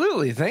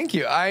 Absolutely. Thank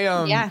you.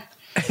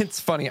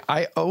 It's funny.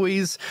 I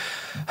always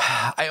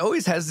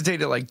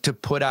hesitated like to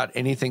put out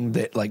anything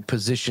that like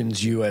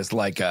positions you as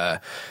like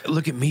a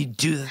look at me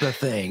do the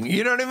thing.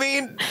 You know what I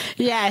mean?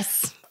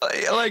 Yes.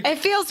 Like it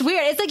feels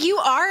weird. It's like you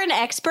are an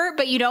expert,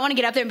 but you don't want to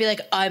get up there and be like,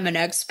 I'm an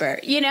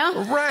expert,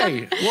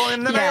 Right. Well,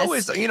 and then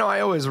I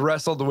always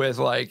wrestled with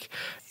like,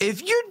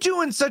 if you're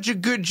doing such a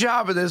good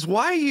job of this,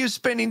 why are you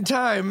spending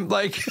time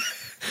like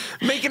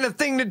making a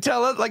thing to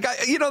tell it. Like,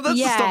 that's the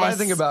stuff I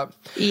think about.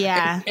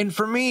 Yeah. And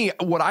for me,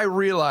 what I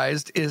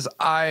realized is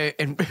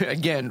and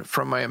again,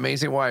 from my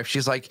amazing wife,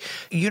 she's like,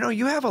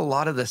 you have a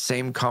lot of the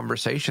same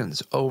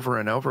conversations over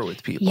and over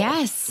with people.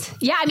 Yes.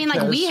 Yeah. I mean,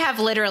 like we have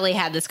literally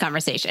had this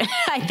conversation,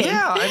 I think.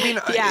 Yeah.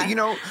 I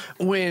mean,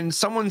 when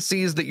someone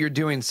sees that you're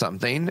doing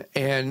something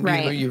and,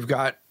 you've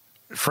got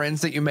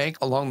friends that you make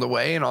along the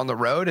way and on the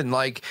road, and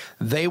like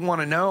they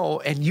want to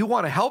know and you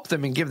want to help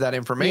them and give that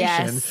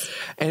information. Yes.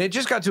 And it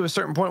just got to a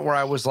certain point where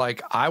I was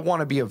like, I want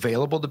to be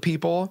available to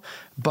people,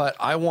 but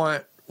I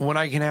want, when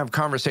I can have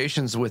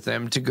conversations with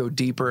them, to go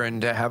deeper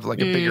and to have like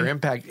a bigger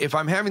impact. If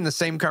I'm having the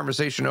same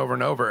conversation over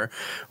and over,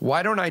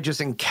 why don't I just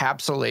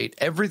encapsulate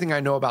everything I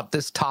know about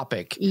this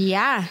topic?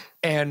 Yeah.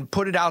 And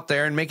put it out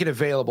there and make it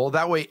available.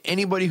 That way,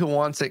 anybody who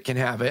wants it can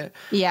have it.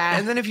 Yeah.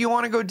 And then if you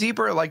want to go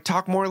deeper, like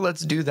talk more,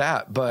 let's do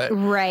that. But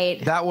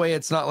that way,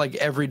 it's not like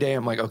every day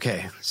I'm like,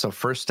 okay, so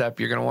first step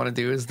you're going to want to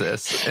do is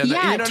this. And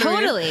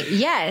totally. I mean?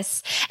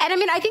 Yes. And I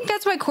mean, I think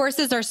that's why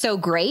courses are so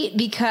great,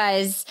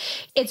 because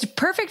it's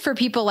perfect for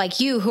people like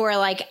you who are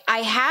like, I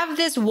have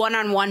this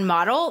one-on-one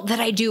model that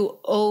I do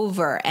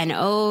over and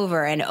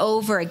over and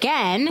over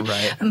again.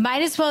 Right.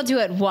 Might as well do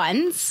it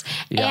once.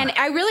 Yeah. And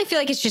I really feel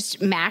like it's just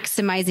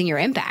maximizing your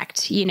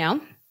impact,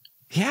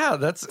 Yeah,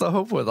 that's the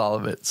hope with all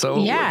of it.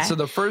 So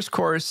the first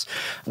course,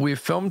 we've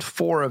filmed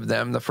 4 of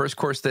them. The first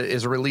course that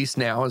is released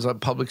now is a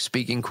public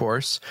speaking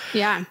course.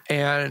 Yeah.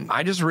 And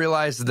I just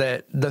realized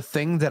that the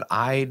thing that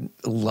I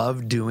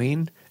love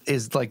doing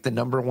is like the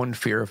number one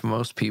fear of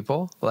most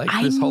people. Like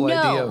this whole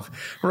idea of,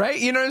 right?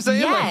 You know what I'm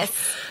saying?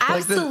 Yes,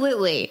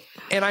 absolutely.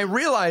 And I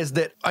realized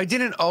that I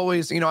didn't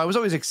always, I was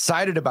always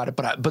excited about it,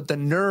 but the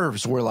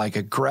nerves were like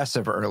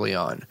aggressive early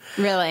on.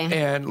 Really?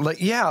 And like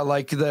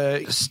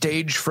the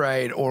stage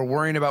fright or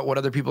worrying about what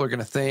other people are going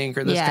to think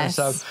or this kind of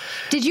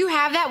stuff. Did you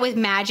have that with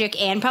magic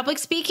and public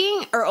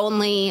speaking, or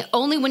only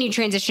when you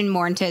transitioned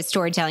more into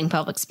storytelling,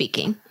 public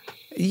speaking?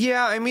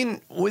 Yeah, I mean,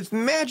 with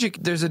magic,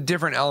 there's a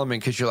different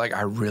element because you're like,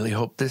 I really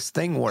hope this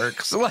thing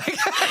works. Like,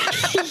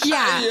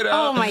 yeah.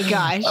 Oh my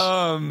gosh.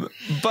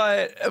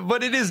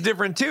 But it is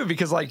different too,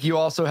 because like you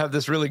also have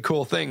this really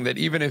cool thing that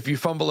even if you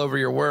fumble over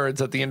your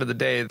words at the end of the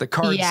day, the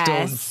card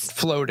still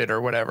floated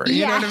or whatever.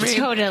 You know what I mean?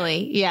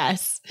 Totally.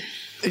 Yes.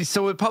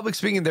 So with public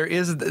speaking, there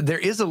is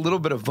a little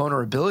bit of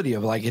vulnerability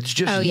of like, it's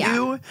just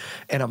you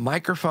and a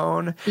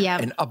microphone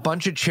and a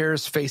bunch of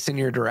chairs facing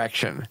your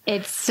direction.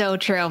 It's so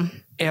true.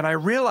 And I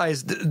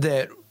realized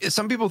that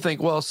some people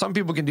think, well, some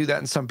people can do that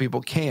and some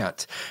people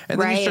can't.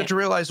 And then you start to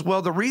realize,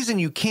 well, the reason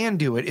you can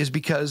do it is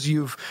because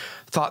you've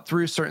thought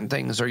through certain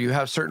things, or you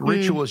have certain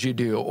rituals you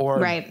do,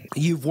 or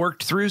you've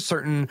worked through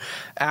certain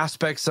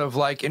aspects of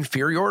like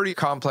inferiority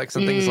complex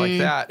and things like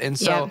that. And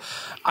so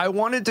I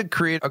wanted to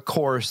create a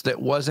course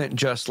that wasn't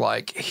just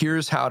like,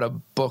 here's how to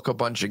book a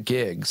bunch of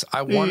gigs.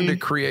 I wanted to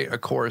create a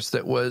course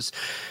that was,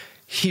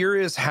 here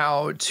is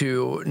how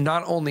to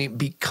not only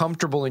be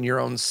comfortable in your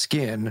own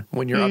skin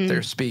when you're up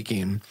there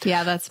speaking.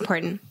 Yeah, that's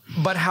important.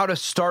 But how to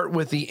start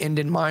with the end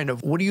in mind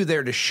of what are you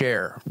there to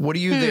share? What are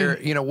you there,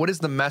 what is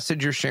the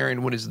message you're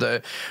sharing? What is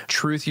the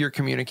truth you're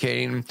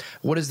communicating?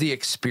 What is the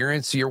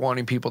experience you're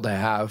wanting people to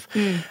have?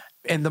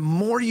 And the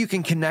more you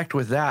can connect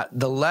with that,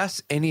 the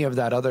less any of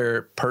that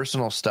other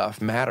personal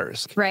stuff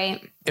matters.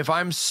 Right. If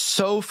I'm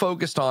so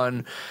focused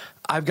on,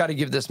 I've got to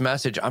give this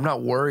message, I'm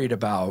not worried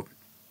about,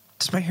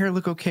 does my hair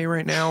look okay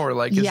right now? Or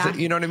like, you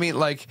know what I mean?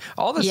 Like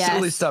all the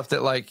silly stuff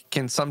that like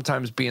can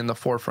sometimes be in the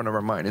forefront of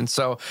our mind. And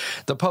so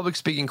the public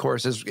speaking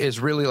course is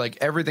really like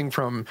everything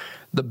from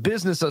the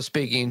business of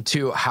speaking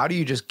to how do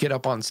you just get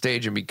up on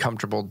stage and be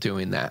comfortable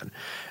doing that?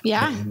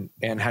 Yeah.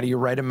 And how do you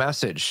write a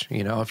message?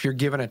 If you're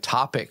given a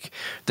topic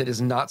that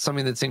is not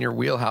something that's in your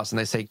wheelhouse and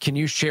they say, can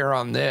you share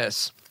on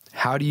this?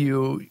 How do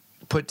you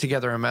put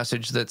together a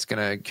message that's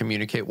going to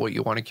communicate what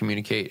you want to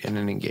communicate in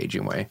an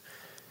engaging way?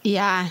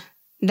 Yeah.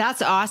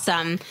 That's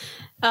awesome.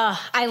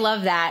 I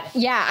love that.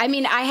 Yeah. I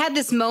mean, I had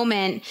this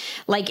moment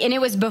and it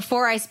was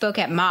before I spoke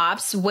at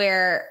MOPS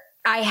where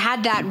I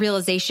had that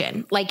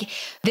realization, like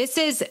this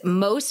is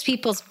most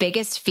people's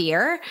biggest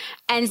fear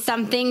and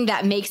something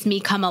that makes me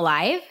come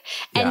alive.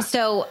 Yeah. And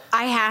so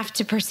I have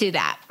to pursue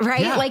that,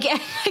 right? Yeah. Like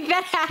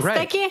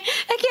that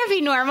can't be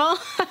normal.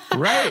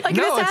 Right. Like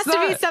no, this has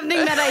to be something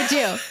that I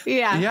do.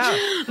 Yeah.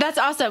 Yeah. That's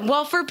awesome.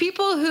 Well, for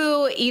people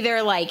who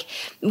either like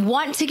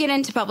want to get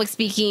into public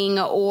speaking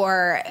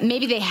or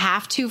maybe they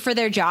have to for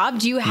their job,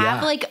 do you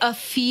have like a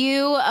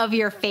few of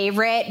your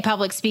favorite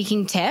public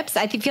speaking tips?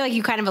 I feel like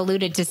you kind of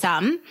alluded to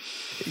some.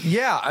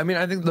 Yeah. I mean,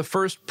 I think the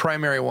first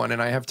primary one, and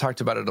I have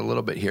talked about it a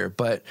little bit here,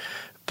 but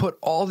put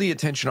all the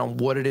attention on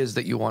what it is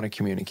that you want to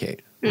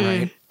communicate,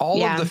 right?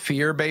 All of the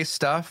fear-based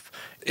stuff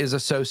is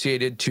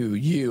associated to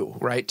you,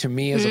 right? To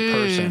me as a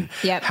person.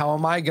 Yep. How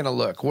am I going to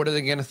look? What are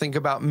they going to think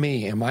about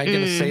me? Am I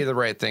going to say the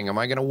right thing? Am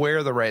I going to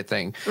wear the right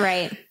thing?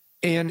 Right.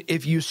 And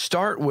if you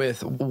start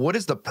with what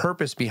is the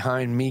purpose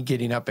behind me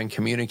getting up and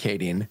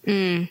communicating,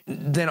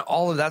 then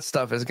all of that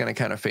stuff is going to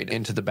kind of fade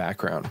into the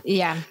background.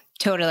 Yeah.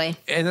 Totally.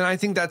 And then I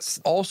think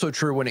that's also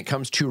true when it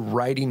comes to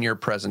writing your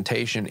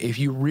presentation. If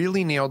you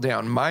really nail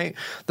down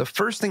the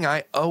first thing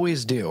I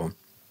always do,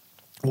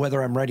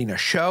 whether I'm writing a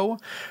show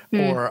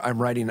or I'm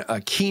writing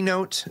a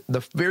keynote, the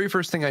very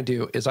first thing I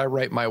do is I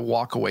write my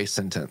walk-away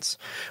sentence.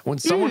 When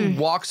someone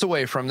walks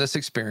away from this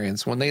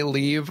experience, when they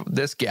leave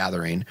this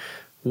gathering,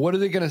 what are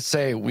they going to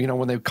say, you know,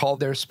 when they call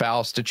their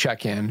spouse to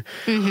check in,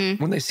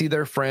 when they see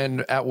their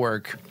friend at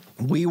work?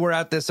 We were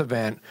at this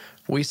event.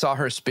 We saw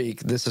her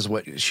speak. This is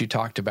what she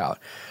talked about.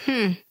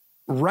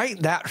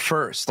 Write that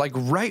first. Like,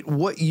 write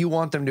what you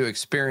want them to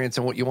experience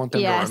and what you want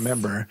them to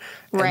remember.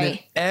 And then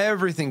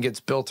everything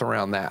gets built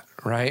around that,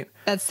 right?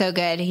 That's so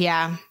good.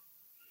 Yeah.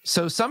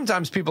 So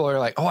sometimes people are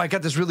like, oh, I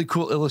got this really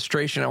cool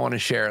illustration I want to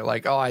share.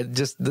 Like, oh,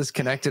 this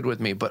connected with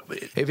me. But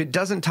if it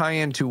doesn't tie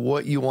into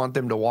what you want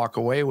them to walk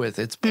away with,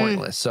 it's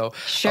pointless. So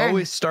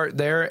always start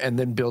there and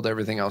then build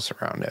everything else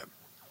around it.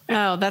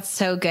 Oh, that's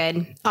so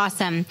good.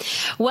 Awesome.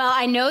 Well,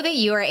 I know that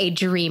you are a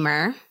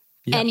dreamer.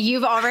 Yeah. And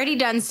you've already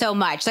done so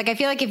much. Like, I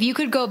feel like if you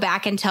could go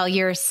back and tell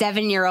your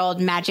 7-year-old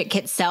Magic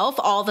Kit self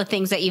all the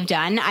things that you've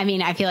done, I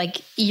mean, I feel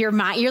like your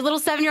little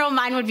 7-year-old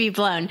mind would be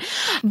blown.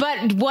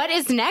 But what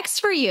is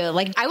next for you?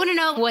 Like, I want to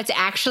know what's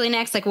actually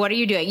next. Like, what are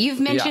you doing? You've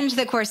mentioned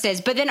the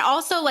courses, but then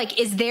also, like,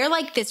 is there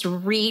like this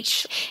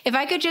reach? If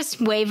I could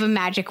just wave a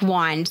magic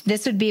wand,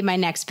 this would be my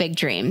next big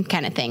dream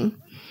kind of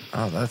thing.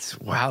 Oh,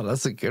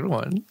 that's a good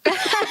one.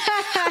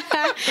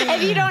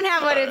 If you don't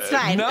have one, it's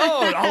fine. No.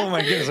 Oh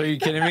my goodness. Are you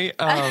kidding me?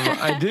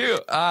 I do.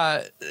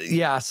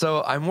 Yeah.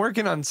 So I'm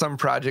working on some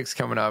projects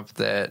coming up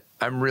that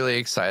I'm really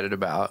excited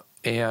about,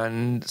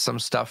 and some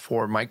stuff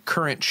for my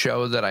current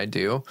show that I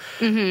do.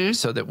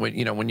 So that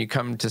when you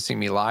come to see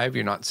me live,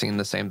 you're not seeing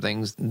the same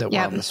things that were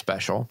on the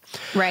special.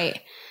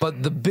 Right.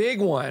 But the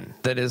big one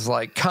that is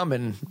like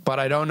coming, but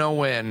I don't know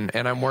when,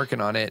 and I'm working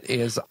on it,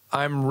 is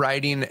I'm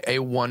writing a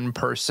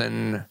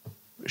 1-person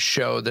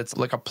show that's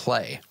like a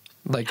play,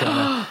 like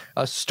a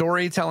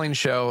storytelling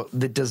show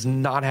that does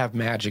not have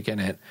magic in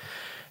it.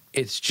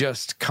 It's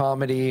just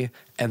comedy,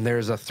 and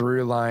there's a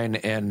through line,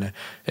 and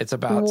it's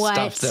about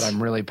stuff that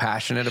I'm really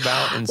passionate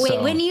about. And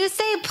wait, when you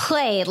say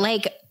play,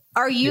 like,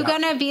 are you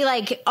going to be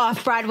like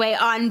off Broadway,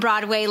 on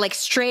Broadway, like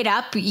straight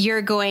up,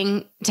 you're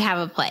going to have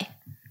a play?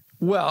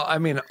 Well, I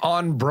mean,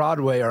 on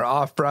Broadway or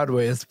off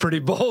Broadway is pretty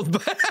bold,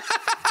 but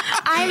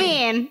I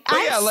mean,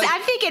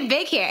 I'm thinking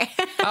big here.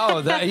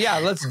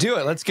 Let's do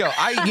it. Let's go.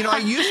 I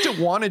used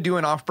to want to do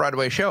an off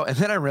Broadway show, and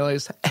then I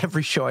realized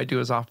every show I do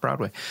is off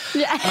Broadway.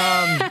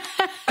 But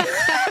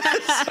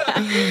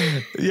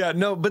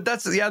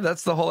that's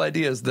the whole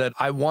idea, is that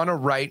I want to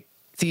write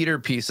theater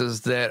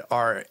pieces that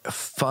are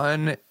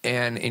fun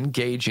and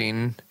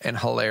engaging and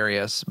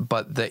hilarious,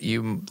 but that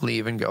you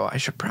leave and go, I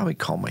should probably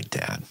call my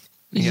dad.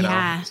 You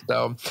know?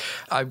 So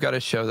I've got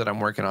a show that I'm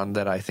working on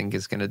that I think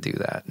is going to do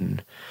that.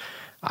 And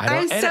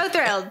I'm so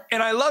thrilled.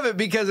 And I love it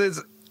because it's,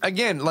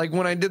 again, like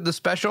when I did the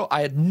special,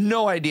 I had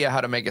no idea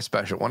how to make a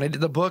special. When I did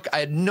the book, I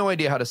had no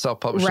idea how to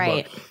self-publish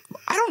a book.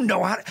 I don't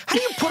know how do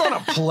you put on a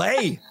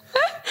play?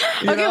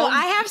 Well,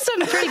 I have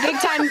some pretty big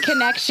time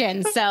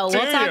connections, so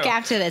we'll talk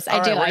after this.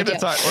 I do. We're going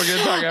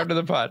to talk after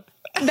the pod.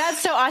 That's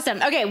so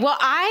awesome. Okay, well,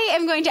 I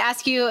am going to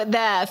ask you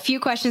the few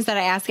questions that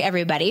I ask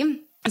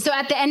everybody. So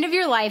at the end of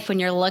your life, when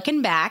you're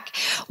looking back,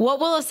 what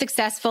will a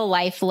successful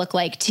life look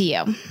like to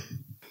you?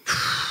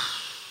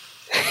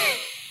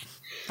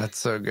 That's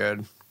so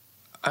good.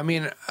 I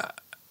mean,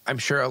 I'm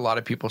sure a lot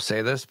of people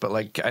say this, but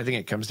like, I think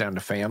it comes down to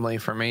family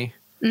for me.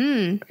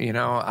 You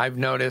know, I've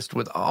noticed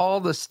with all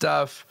the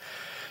stuff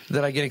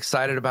that I get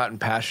excited about and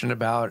passionate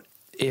about,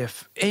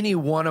 if any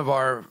one of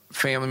our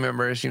family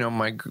members, you know,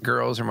 my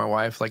girls or my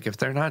wife, like if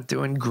they're not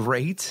doing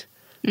great,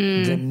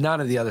 then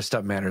none of the other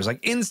stuff matters. Like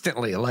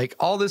instantly, like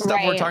all this stuff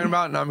we're talking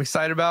about and I'm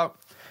excited about,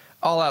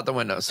 all out the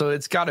window. So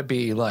it's got to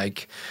be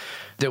like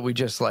that we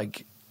just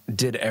like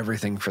did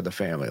everything for the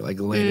family, like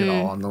laid it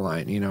all on the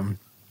line, you know,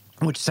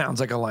 which sounds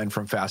like a line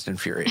from Fast and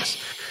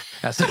Furious.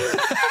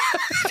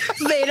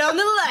 Laid on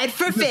the line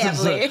for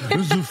family.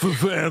 This is for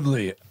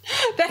family.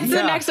 That's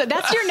the next one.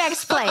 That's your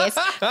next place.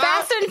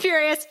 Fast and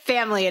Furious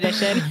Family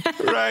Edition.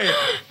 Right.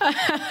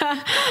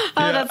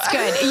 That's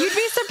good. You'd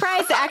be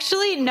surprised.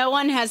 Actually, no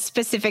one has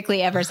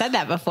specifically ever said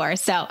that before.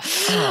 So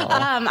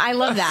I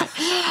love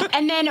that.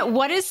 And then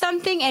what is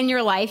something in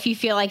your life you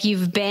feel like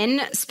you've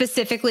been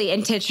specifically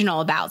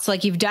intentional about? So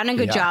like you've done a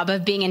good job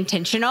of being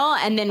intentional.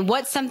 And then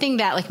what's something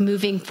that like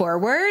moving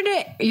forward,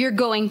 you're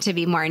going to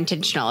be more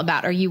intentional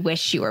about, or you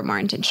wish you were more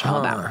intentional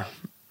about?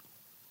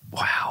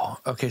 Wow.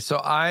 Okay.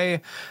 So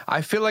I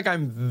feel like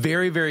I'm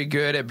very, very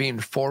good at being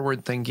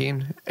forward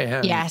thinking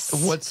and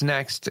what's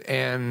next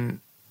and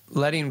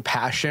letting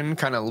passion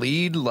kind of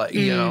lead, like,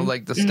 you know,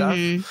 like the stuff.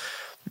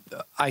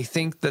 I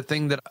think the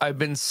thing that I've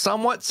been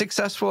somewhat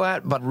successful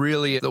at, but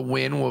really the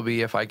win will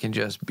be if I can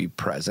just be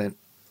present,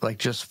 like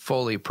just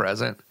fully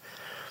present.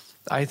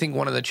 I think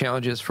one of the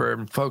challenges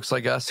for folks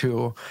like us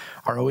who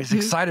are always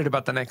excited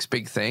about the next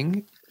big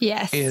thing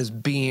is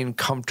being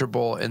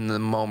comfortable in the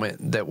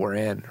moment that we're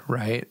in,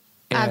 right?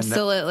 And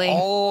absolutely.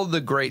 all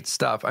the great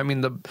stuff. I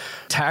mean, the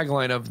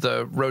tagline of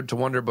the Road to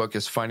Wonder book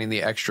is finding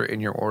the extra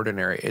in your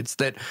ordinary. It's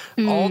that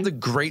all the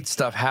great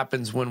stuff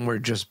happens when we're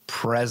just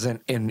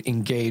present and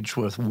engaged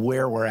with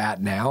where we're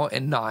at now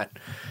and not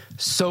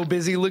so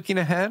busy looking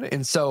ahead.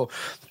 And so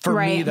for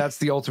me, that's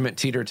the ultimate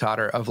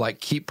teeter-totter of like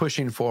keep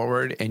pushing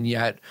forward and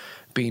yet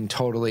being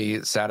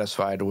totally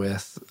satisfied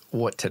with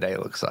what today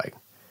looks like.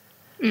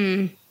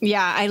 Yeah,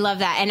 I love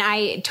that. And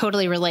I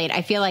totally relate.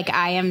 I feel like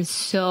I am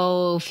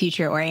so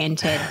future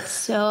oriented,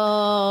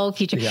 so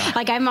future. Yeah.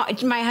 Like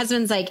my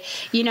husband's like,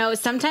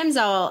 sometimes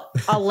I'll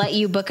let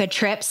you book a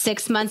trip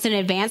 6 months in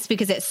advance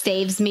because it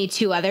saves me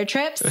 2 other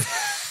trips. Because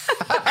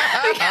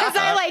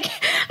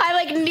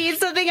I need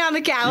something on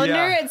the calendar.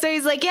 Yeah. And so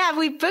he's like, if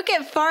we book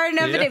it far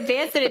enough in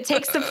advance that it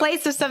takes the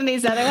place of some of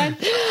these other ones.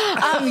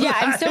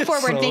 I'm so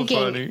forward thinking.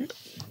 Funny.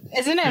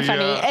 Isn't it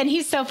funny? Yeah. And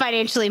he's so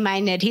financially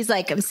minded. He's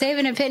like, I'm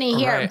saving a penny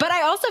here. Right. But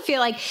I also feel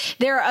like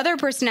there are other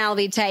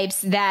personality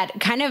types that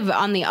kind of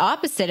on the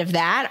opposite of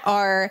that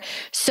are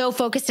so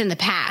focused in the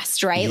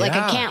past, right? Yeah. Like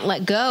I can't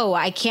let go.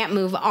 I can't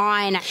move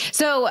on.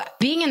 So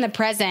being in the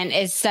present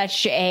is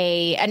such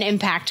an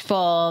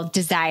impactful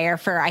desire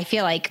for, I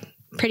feel like,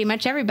 pretty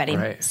much everybody.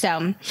 Right.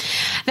 So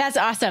that's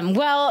awesome.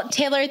 Well,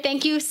 Taylor,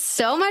 thank you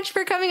so much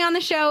for coming on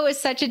the show. It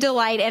was such a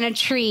delight and a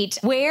treat.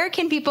 Where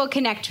can people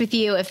connect with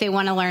you if they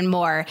want to learn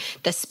more?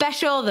 The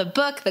special, the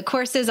book, the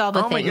courses, all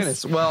the things. Oh my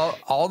goodness. Well,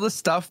 all the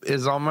stuff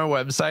is on my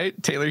website,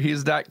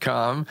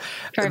 taylorhughes.com.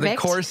 Perfect. The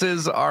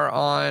courses are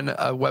on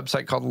a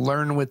website called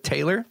Learn with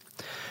Taylor.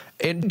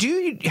 And do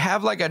you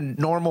have like a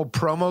normal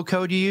promo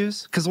code you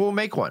use? Because we'll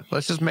make one.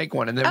 Let's just make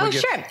one. And then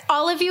sure.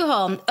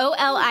 Olivewhole.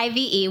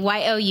 OLIVEYOUWHOLE.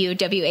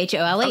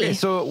 Okay,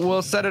 so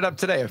we'll set it up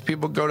today. If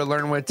people go to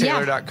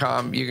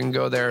learnwithtaylor.com, you can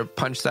go there,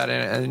 punch that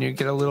in, and then you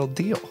get a little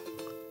deal.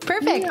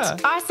 Perfect. Yeah.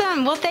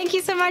 Awesome. Well, thank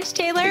you so much,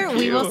 Taylor.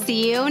 We will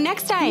see you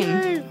next time.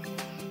 Yay.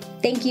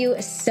 Thank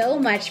you so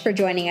much for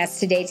joining us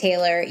today,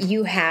 Taylor.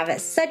 You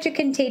have such a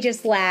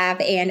contagious laugh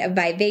and a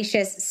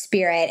vivacious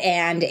spirit,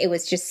 and it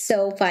was just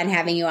so fun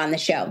having you on the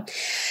show.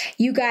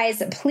 You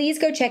guys, please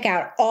go check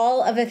out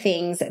all of the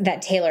things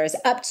that Taylor is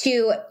up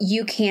to.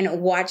 You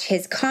can watch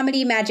his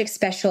comedy magic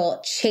special,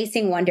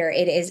 Chasing Wonder.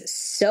 It is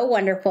so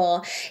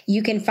wonderful.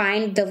 You can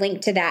find the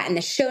link to that in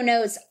the show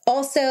notes.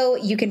 Also,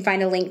 you can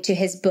find a link to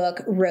his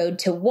book, Road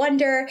to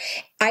Wonder.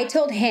 I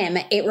told him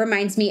it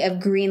reminds me of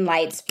Green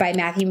Lights by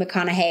Matthew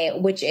McConaughey,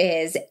 which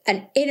is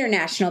an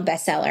international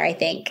bestseller, I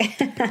think.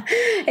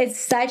 It's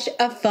such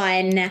a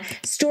fun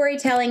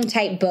storytelling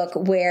type book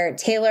where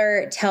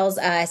Taylor tells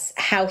us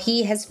how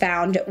he has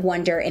found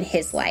wonder in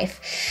his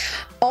life.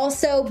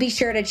 Also, be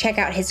sure to check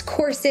out his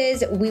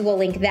courses. We will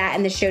link that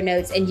in the show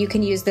notes, and you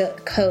can use the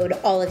code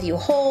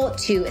AllOfYouWhole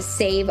to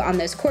save on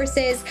those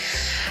courses.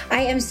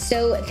 I am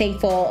so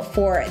thankful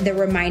for the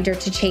reminder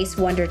to chase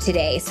wonder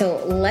today.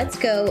 So let's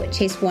go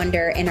chase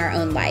wonder in our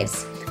own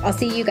lives. I'll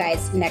see you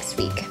guys next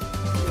week.